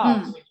you go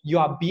out, you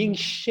are being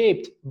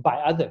shaped by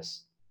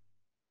others.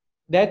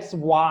 That's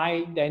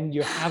why then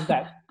you have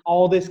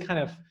all this kind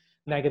of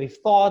negative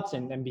thoughts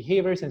and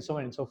behaviors and so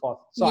on and so forth.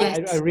 So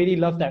I really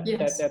love that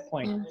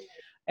point. Yeah.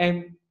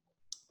 And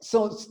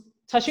so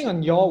touching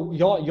on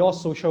your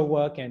social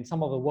work and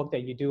some of the work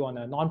that you do on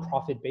a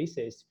non-profit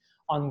basis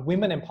on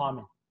women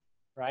empowerment,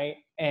 right?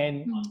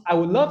 And I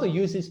would love to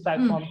use this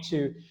platform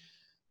to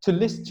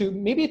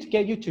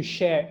get you to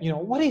share,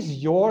 what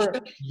is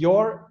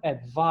your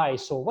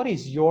advice, or what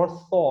is your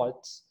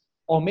thoughts,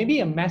 or maybe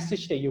a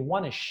message that you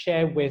want to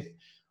share with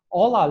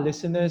all our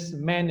listeners,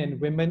 men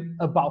and women,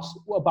 about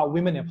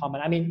women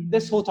empowerment. I mean,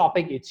 this whole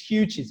topic, it's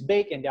huge, it's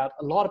big, and there are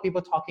a lot of people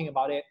talking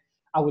about it.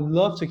 I would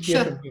love to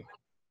hear from you.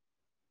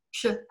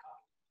 Sure.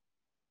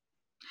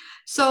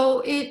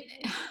 So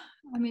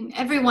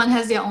everyone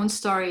has their own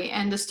story,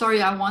 and the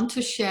story I want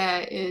to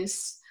share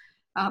is,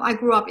 I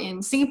grew up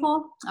in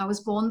Singapore. I was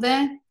born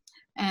there.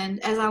 And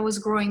as I was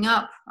growing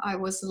up, I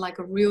was like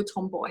a real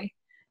tomboy.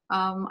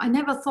 I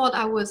never thought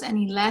I was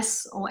any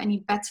less or any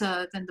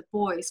better than the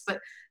boys, but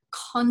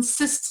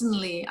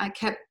consistently I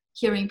kept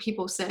hearing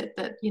people say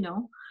that,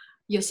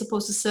 you're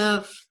supposed to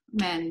serve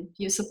men,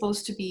 you're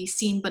supposed to be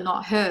seen but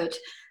not heard.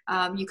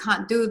 You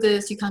can't do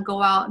this, you can't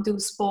go out and do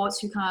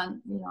sports, you can't,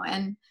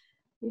 and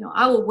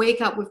I will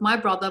wake up with my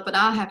brother, but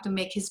I have to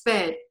make his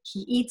bed. He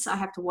eats, I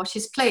have to wash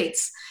his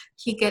plates.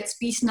 He gets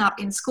beaten up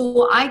in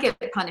school, I get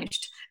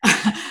punished.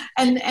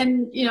 and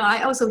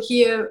I also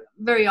hear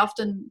very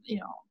often,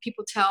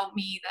 people tell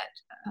me that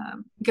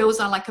girls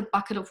are like a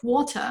bucket of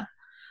water.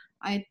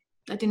 I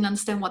didn't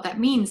understand what that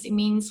means. It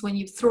means when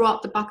you throw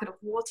out the bucket of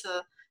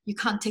water, you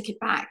can't take it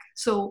back.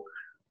 So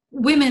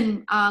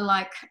women are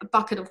like a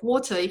bucket of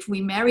water. If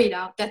we marry it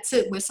out, that's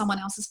it. We're someone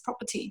else's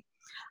property.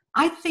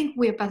 I think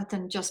we're better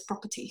than just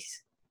properties.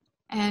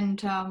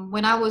 And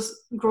when I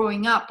was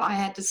growing up, I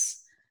had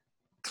this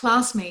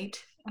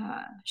classmate.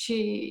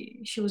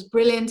 She was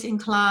brilliant in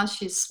class.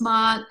 She's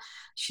smart.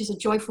 She's a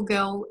joyful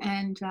girl.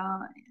 And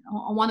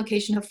on one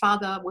occasion, her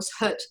father was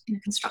hurt in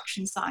a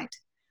construction site.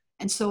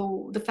 And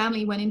so the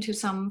family went into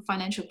some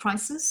financial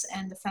crisis,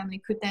 and the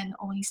family could then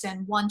only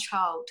send one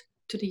child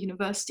to the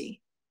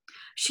university.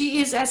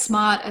 She is as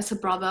smart as her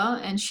brother,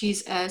 and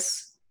she's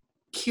as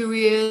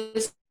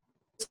curious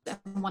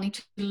and wanting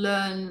to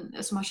learn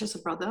as much as her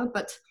brother.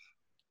 But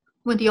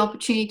when the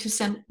opportunity to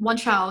send one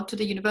child to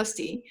the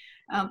university,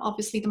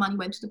 obviously the money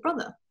went to the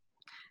brother.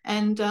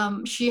 And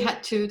she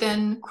had to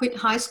then quit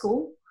high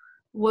school,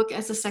 work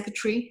as a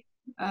secretary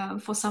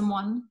for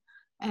someone.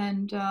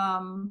 And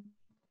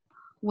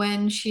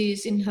when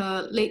she's in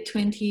her late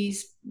 20s,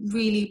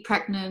 really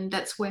pregnant,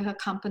 that's where her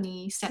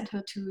company sent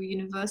her to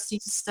university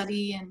to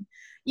study. And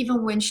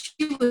even when she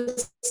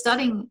was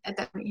studying at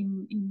that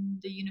in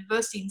the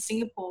university in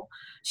Singapore,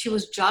 she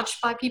was judged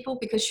by people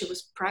because she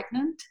was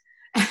pregnant.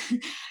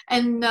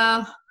 and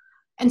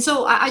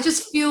so I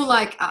just feel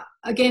like,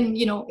 again,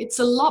 it's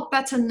a lot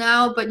better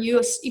now, but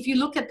if you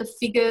look at the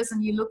figures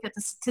and you look at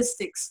the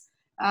statistics,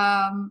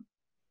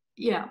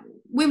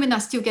 women are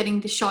still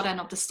getting the short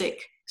end of the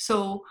stick.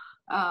 So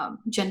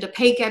gender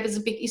pay gap is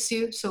a big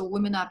issue. So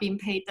women are being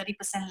paid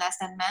 30% less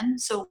than men.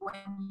 So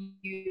when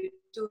you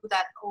do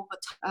that over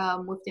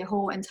time with their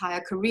whole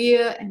entire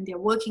career and their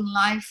working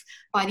life,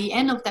 by the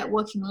end of that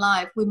working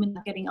life, women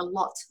are getting a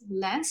lot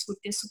less with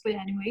their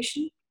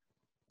superannuation.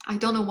 I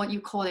don't know what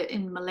you call it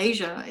in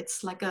Malaysia.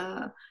 It's like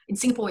in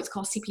Singapore, it's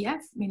called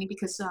CPF, mainly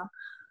because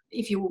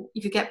if you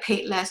get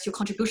paid less, your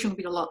contribution will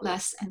be a lot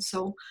less. And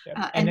so,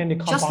 and then the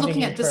just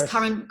looking at this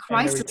current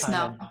crisis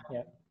now.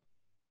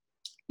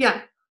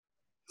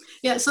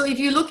 Yeah. So if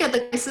you look at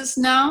the crisis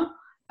now,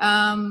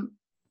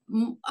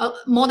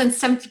 more than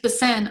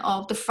 70%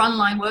 of the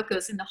frontline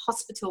workers in the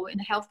hospital, in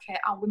the healthcare,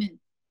 are women.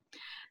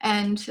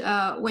 And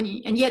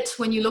yet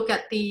when you look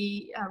at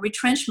the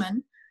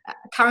retrenchment,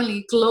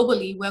 currently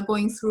globally, we're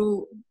going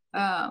through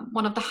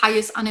one of the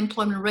highest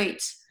unemployment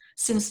rates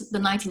since the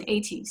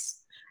 1980s.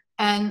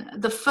 And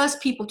the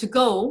first people to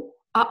go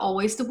are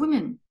always the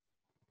women.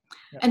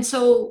 Yeah. And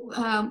so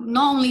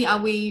not only are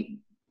we,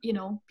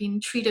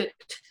 being treated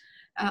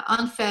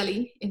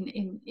unfairly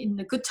in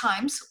the good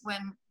times,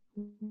 when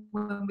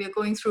we're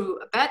going through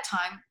a bad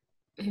time,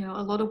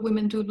 a lot of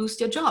women do lose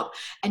their job.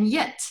 And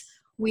yet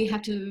we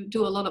have to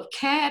do a lot of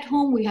care at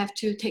home. We have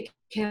to take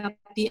care of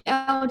the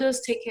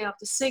elders, take care of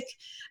the sick.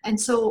 And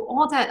so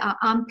all that are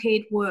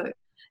unpaid work.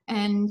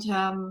 And,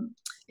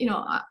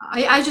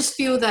 I just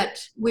feel that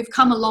we've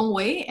come a long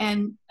way,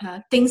 and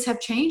things have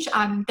changed.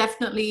 I'm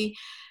definitely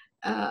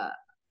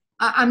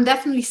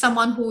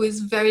someone who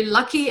is very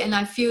lucky, and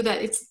I feel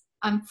that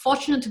I'm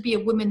fortunate to be a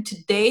woman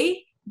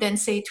today than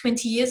say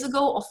 20 years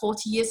ago or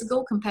 40 years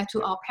ago compared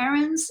to our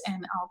parents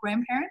and our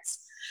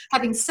grandparents.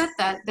 Having said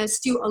that, there's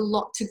still a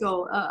lot to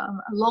go,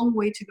 a long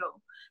way to go.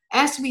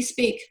 As we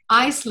speak,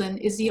 Iceland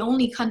is the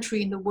only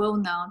country in the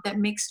world now that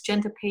makes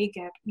gender pay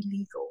gap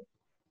illegal.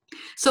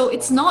 So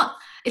it's not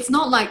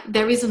like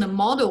there isn't a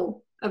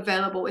model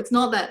available. It's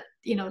not that,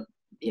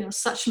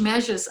 such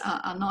measures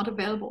are not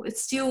available.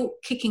 It's still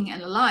kicking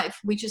and alive.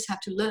 We just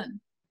have to learn.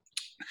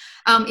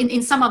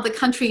 In some other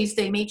countries,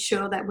 they made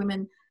sure that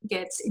women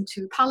get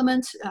into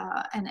parliament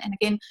and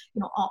again,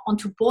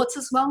 onto boards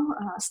as well.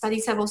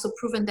 Studies have also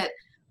proven that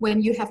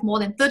when you have more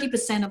than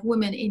 30% of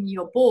women in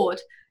your board,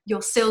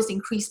 your sales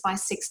increase by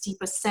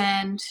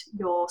 60%,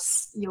 your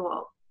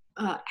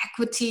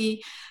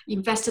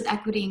invested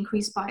equity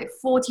increased by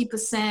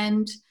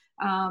 40%,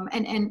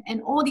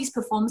 and all these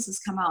performances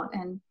come out.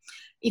 And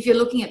if you're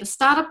looking at the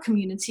startup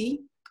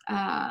community,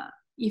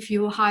 if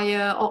you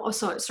hire,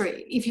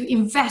 if you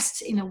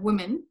invest in a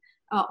woman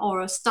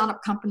or a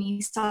startup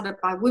company started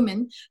by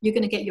women, you're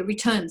going to get your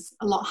returns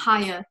a lot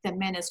higher than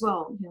men as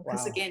well.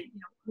 Because again,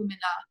 women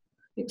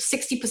are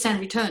 60%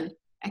 return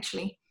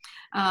actually.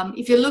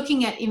 If you're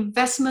looking at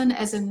investment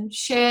as in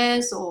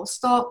shares or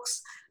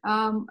stocks,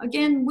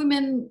 again,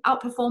 women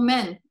outperform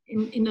men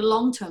in the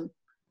long term.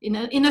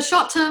 In the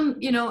short term,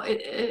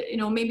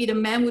 maybe the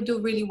men would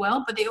do really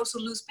well, but they also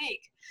lose big.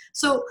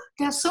 So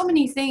there are so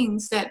many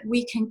things that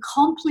we can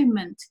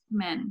complement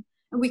men,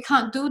 and we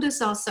can't do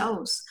this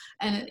ourselves.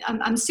 And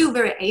I'm still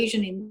very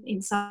Asian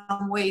in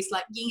some ways,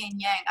 like yin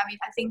and yang. I mean,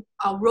 I think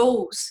our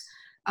roles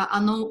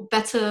are no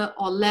better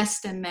or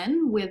less than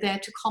men. We're there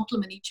to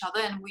complement each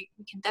other, and we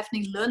can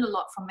definitely learn a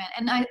lot from men.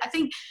 And I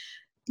think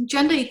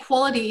gender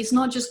equality is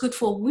not just good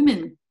for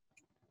women,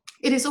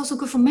 it is also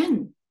good for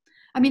men.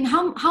 I mean,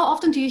 how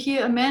often do you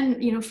hear a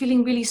man,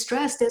 feeling really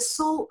stressed?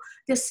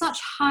 There's such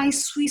high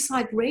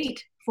suicide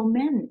rate for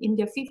men in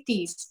their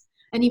 50s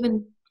and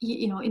even,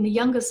 in the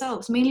younger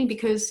selves, mainly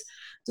because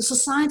the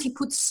society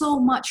puts so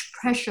much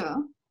pressure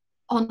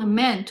on a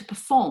man to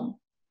perform,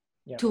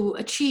 to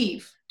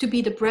achieve, to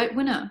be the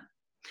breadwinner.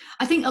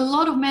 I think a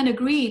lot of men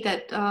agree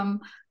that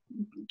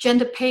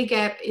gender pay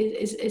gap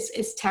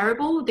is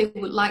terrible. They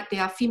would like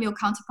their female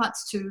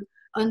counterparts to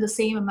earn the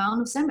same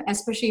amount of them,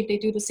 especially if they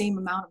do the same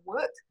amount of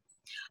work.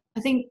 I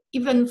think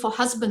even for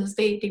husbands,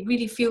 they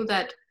really feel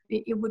that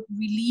it would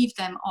relieve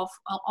them of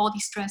all the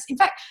stress. In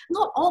fact,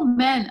 not all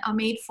men are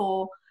made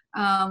for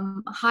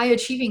high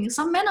achieving.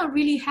 Some men are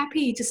really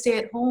happy to stay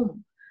at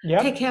home,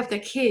 take care of their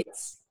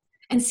kids,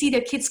 and see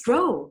their kids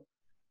grow,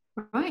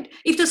 right?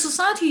 If the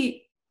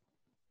society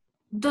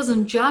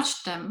doesn't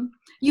judge them,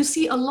 you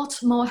see a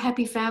lot more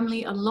happy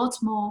family, a lot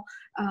more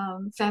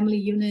family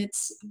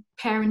units,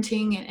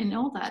 parenting, and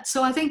all that.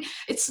 So I think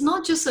it's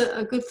not just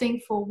a good thing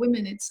for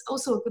women, it's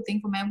also a good thing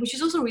for men, which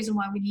is also a reason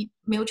why we need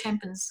male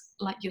champions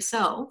like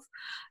yourself,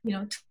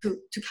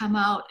 to come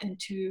out and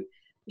to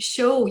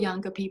show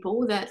younger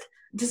people that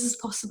this is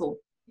possible.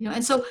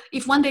 And so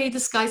if one day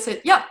this guy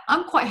said, yeah,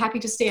 I'm quite happy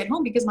to stay at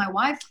home because my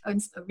wife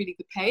earns a really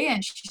good pay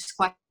and she's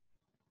quite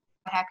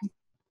happy with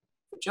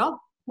the job,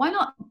 why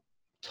not?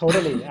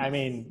 Totally. I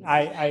mean,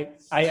 I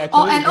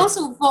totally and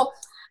also for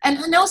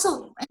and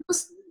also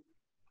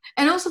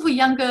for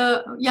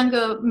younger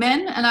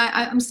men, and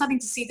I'm starting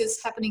to see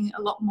this happening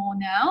a lot more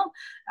now.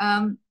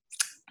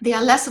 They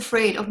are less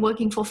afraid of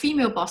working for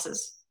female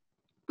bosses,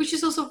 which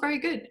is also very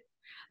good,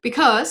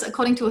 because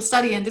according to a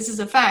study, and this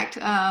is a fact,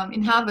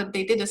 in Harvard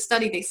they did a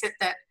study. They said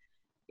that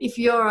if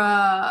you're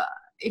a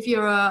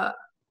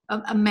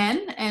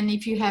man, and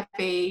if you have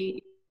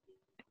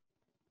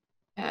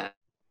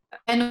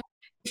and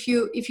if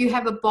you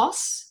have a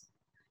boss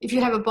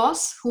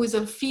who is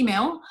a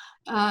female,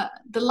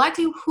 the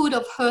likelihood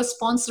of her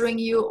sponsoring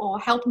you or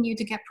helping you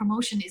to get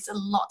promotion is a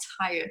lot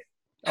higher.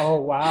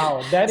 Oh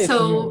wow, that is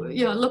so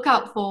look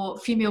out for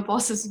female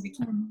bosses if you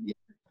can.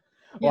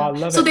 Wow, I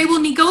love so it. They will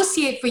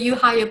negotiate for you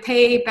higher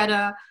pay,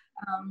 better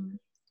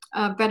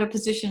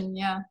position.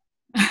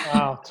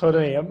 Wow,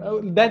 totally.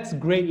 That's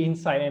great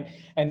insight,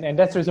 and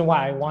that's the reason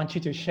why I want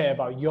you to share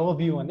about your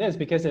view on this,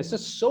 because there's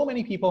just so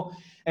many people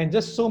and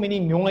just so many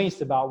noise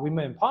about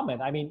women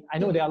empowerment. I mean, I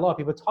know there are a lot of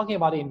people talking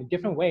about it in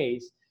different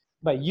ways,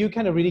 but you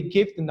kind of really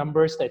give the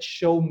numbers that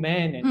show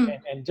men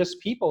and just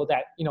people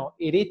that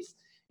it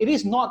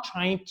is not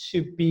trying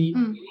to be.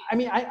 I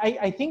mean,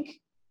 I think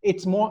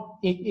it's more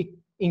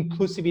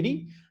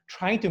inclusivity,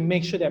 trying to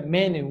make sure that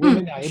men and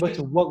women are able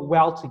to work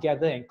well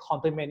together and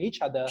complement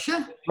each other,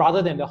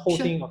 rather than the whole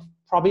thing of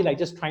probably like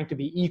just trying to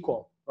be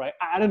equal, right?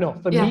 I don't know.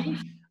 For me,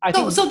 I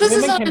think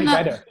women can be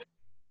better.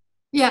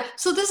 Yeah,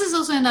 so this is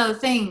also another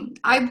thing.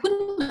 I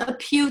wouldn't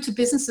appeal to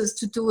businesses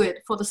to do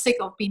it for the sake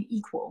of being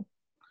equal,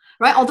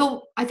 right?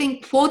 Although I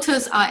think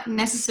quotas are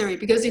necessary,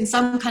 because in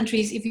some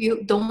countries, if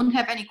you don't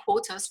have any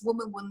quotas,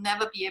 women will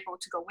never be able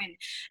to go in.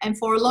 And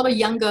for a lot of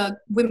younger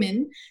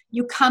women,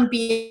 you can't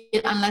be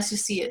it unless you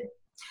see it.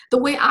 The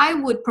way I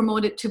would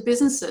promote it to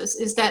businesses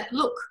is that,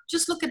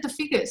 just look at the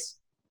figures.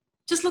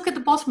 Just look at the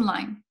bottom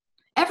line.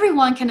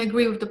 Everyone can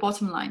agree with the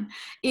bottom line.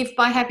 If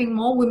by having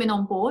more women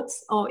on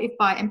boards, or if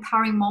by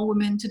empowering more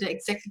women to the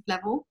executive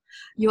level,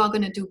 you are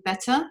going to do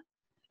better,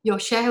 your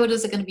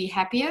shareholders are going to be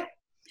happier,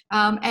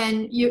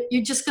 and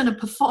you're just going to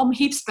perform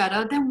heaps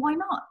better, then why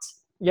not?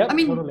 Yeah, I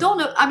mean,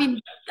 totally.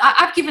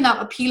 I've given up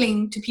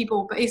appealing to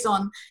people based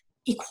on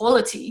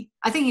equality.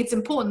 I think it's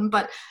important,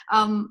 but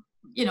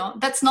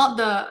that's not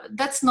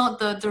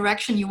the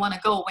direction you want to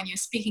go when you're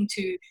speaking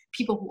to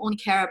people who only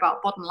care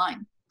about bottom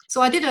line.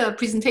 So I did a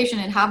presentation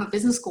at Harvard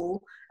Business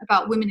School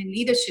about women in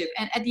leadership,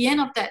 and at the end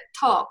of that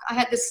talk, I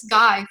had this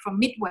guy from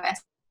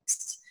Midwest.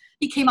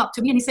 He came up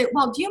to me and he said,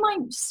 well, do you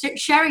mind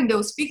sharing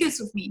those figures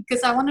with me,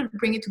 because I wanted to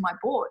bring it to my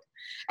board.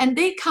 And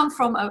they come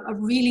from a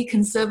really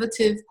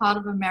conservative part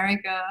of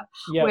America,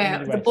 where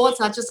Midwest. The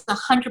boards are just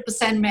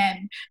 100%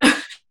 men.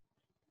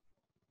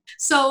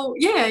 So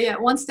yeah,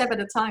 one step at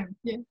a time.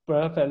 Yeah.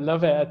 Perfect,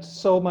 love it.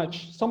 So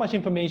much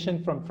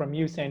information from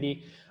you,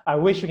 Sandy. I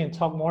wish we can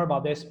talk more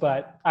about this,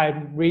 but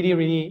I'm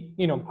really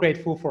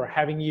grateful for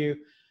having you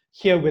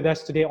here with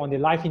us today on the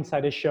Life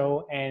Insider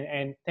Show,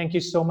 and thank you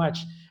so much.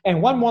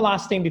 And one more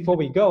last thing before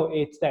we go,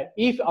 it's that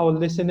if our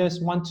listeners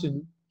want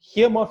to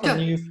hear more from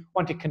you,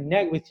 want to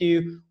connect with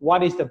you,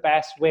 what is the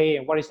best way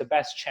and what is the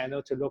best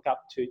channel to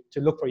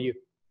look for you?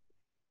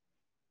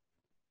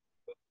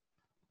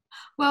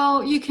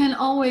 Well, you can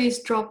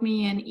always drop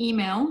me an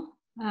email.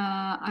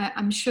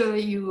 I'm sure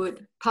you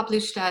would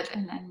publish that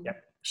and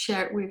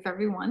share it with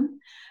everyone.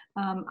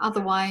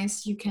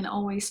 Otherwise, you can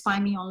always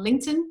find me on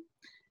LinkedIn.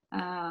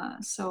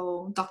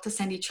 So Dr.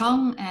 Sandy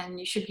Chong, and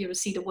you should be able to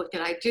see the work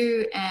that I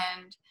do.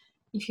 And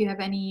if you have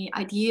any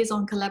ideas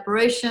on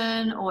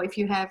collaboration, or if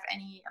you have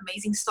any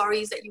amazing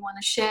stories that you want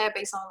to share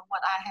based on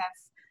what I have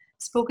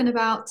spoken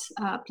about,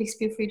 please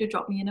feel free to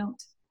drop me a note.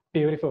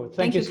 Beautiful.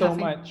 Thank you so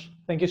much.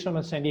 Thank you so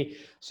much, Sandy.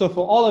 So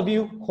for all of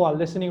you who are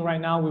listening right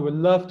now, we would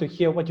love to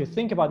hear what you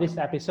think about this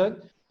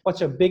episode. What's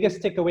your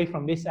biggest takeaway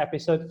from this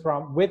episode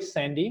with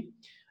Sandy?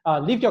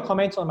 Leave your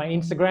comments on my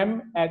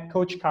Instagram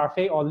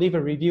 @CoachCarfe, or leave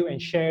a review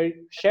and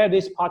share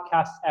this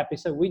podcast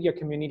episode with your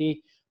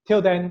community.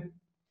 Till then,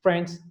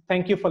 friends,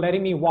 thank you for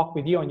letting me walk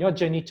with you on your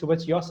journey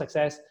towards your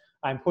success.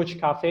 I'm Coach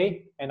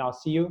Carfe, and I'll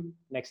see you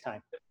next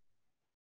time.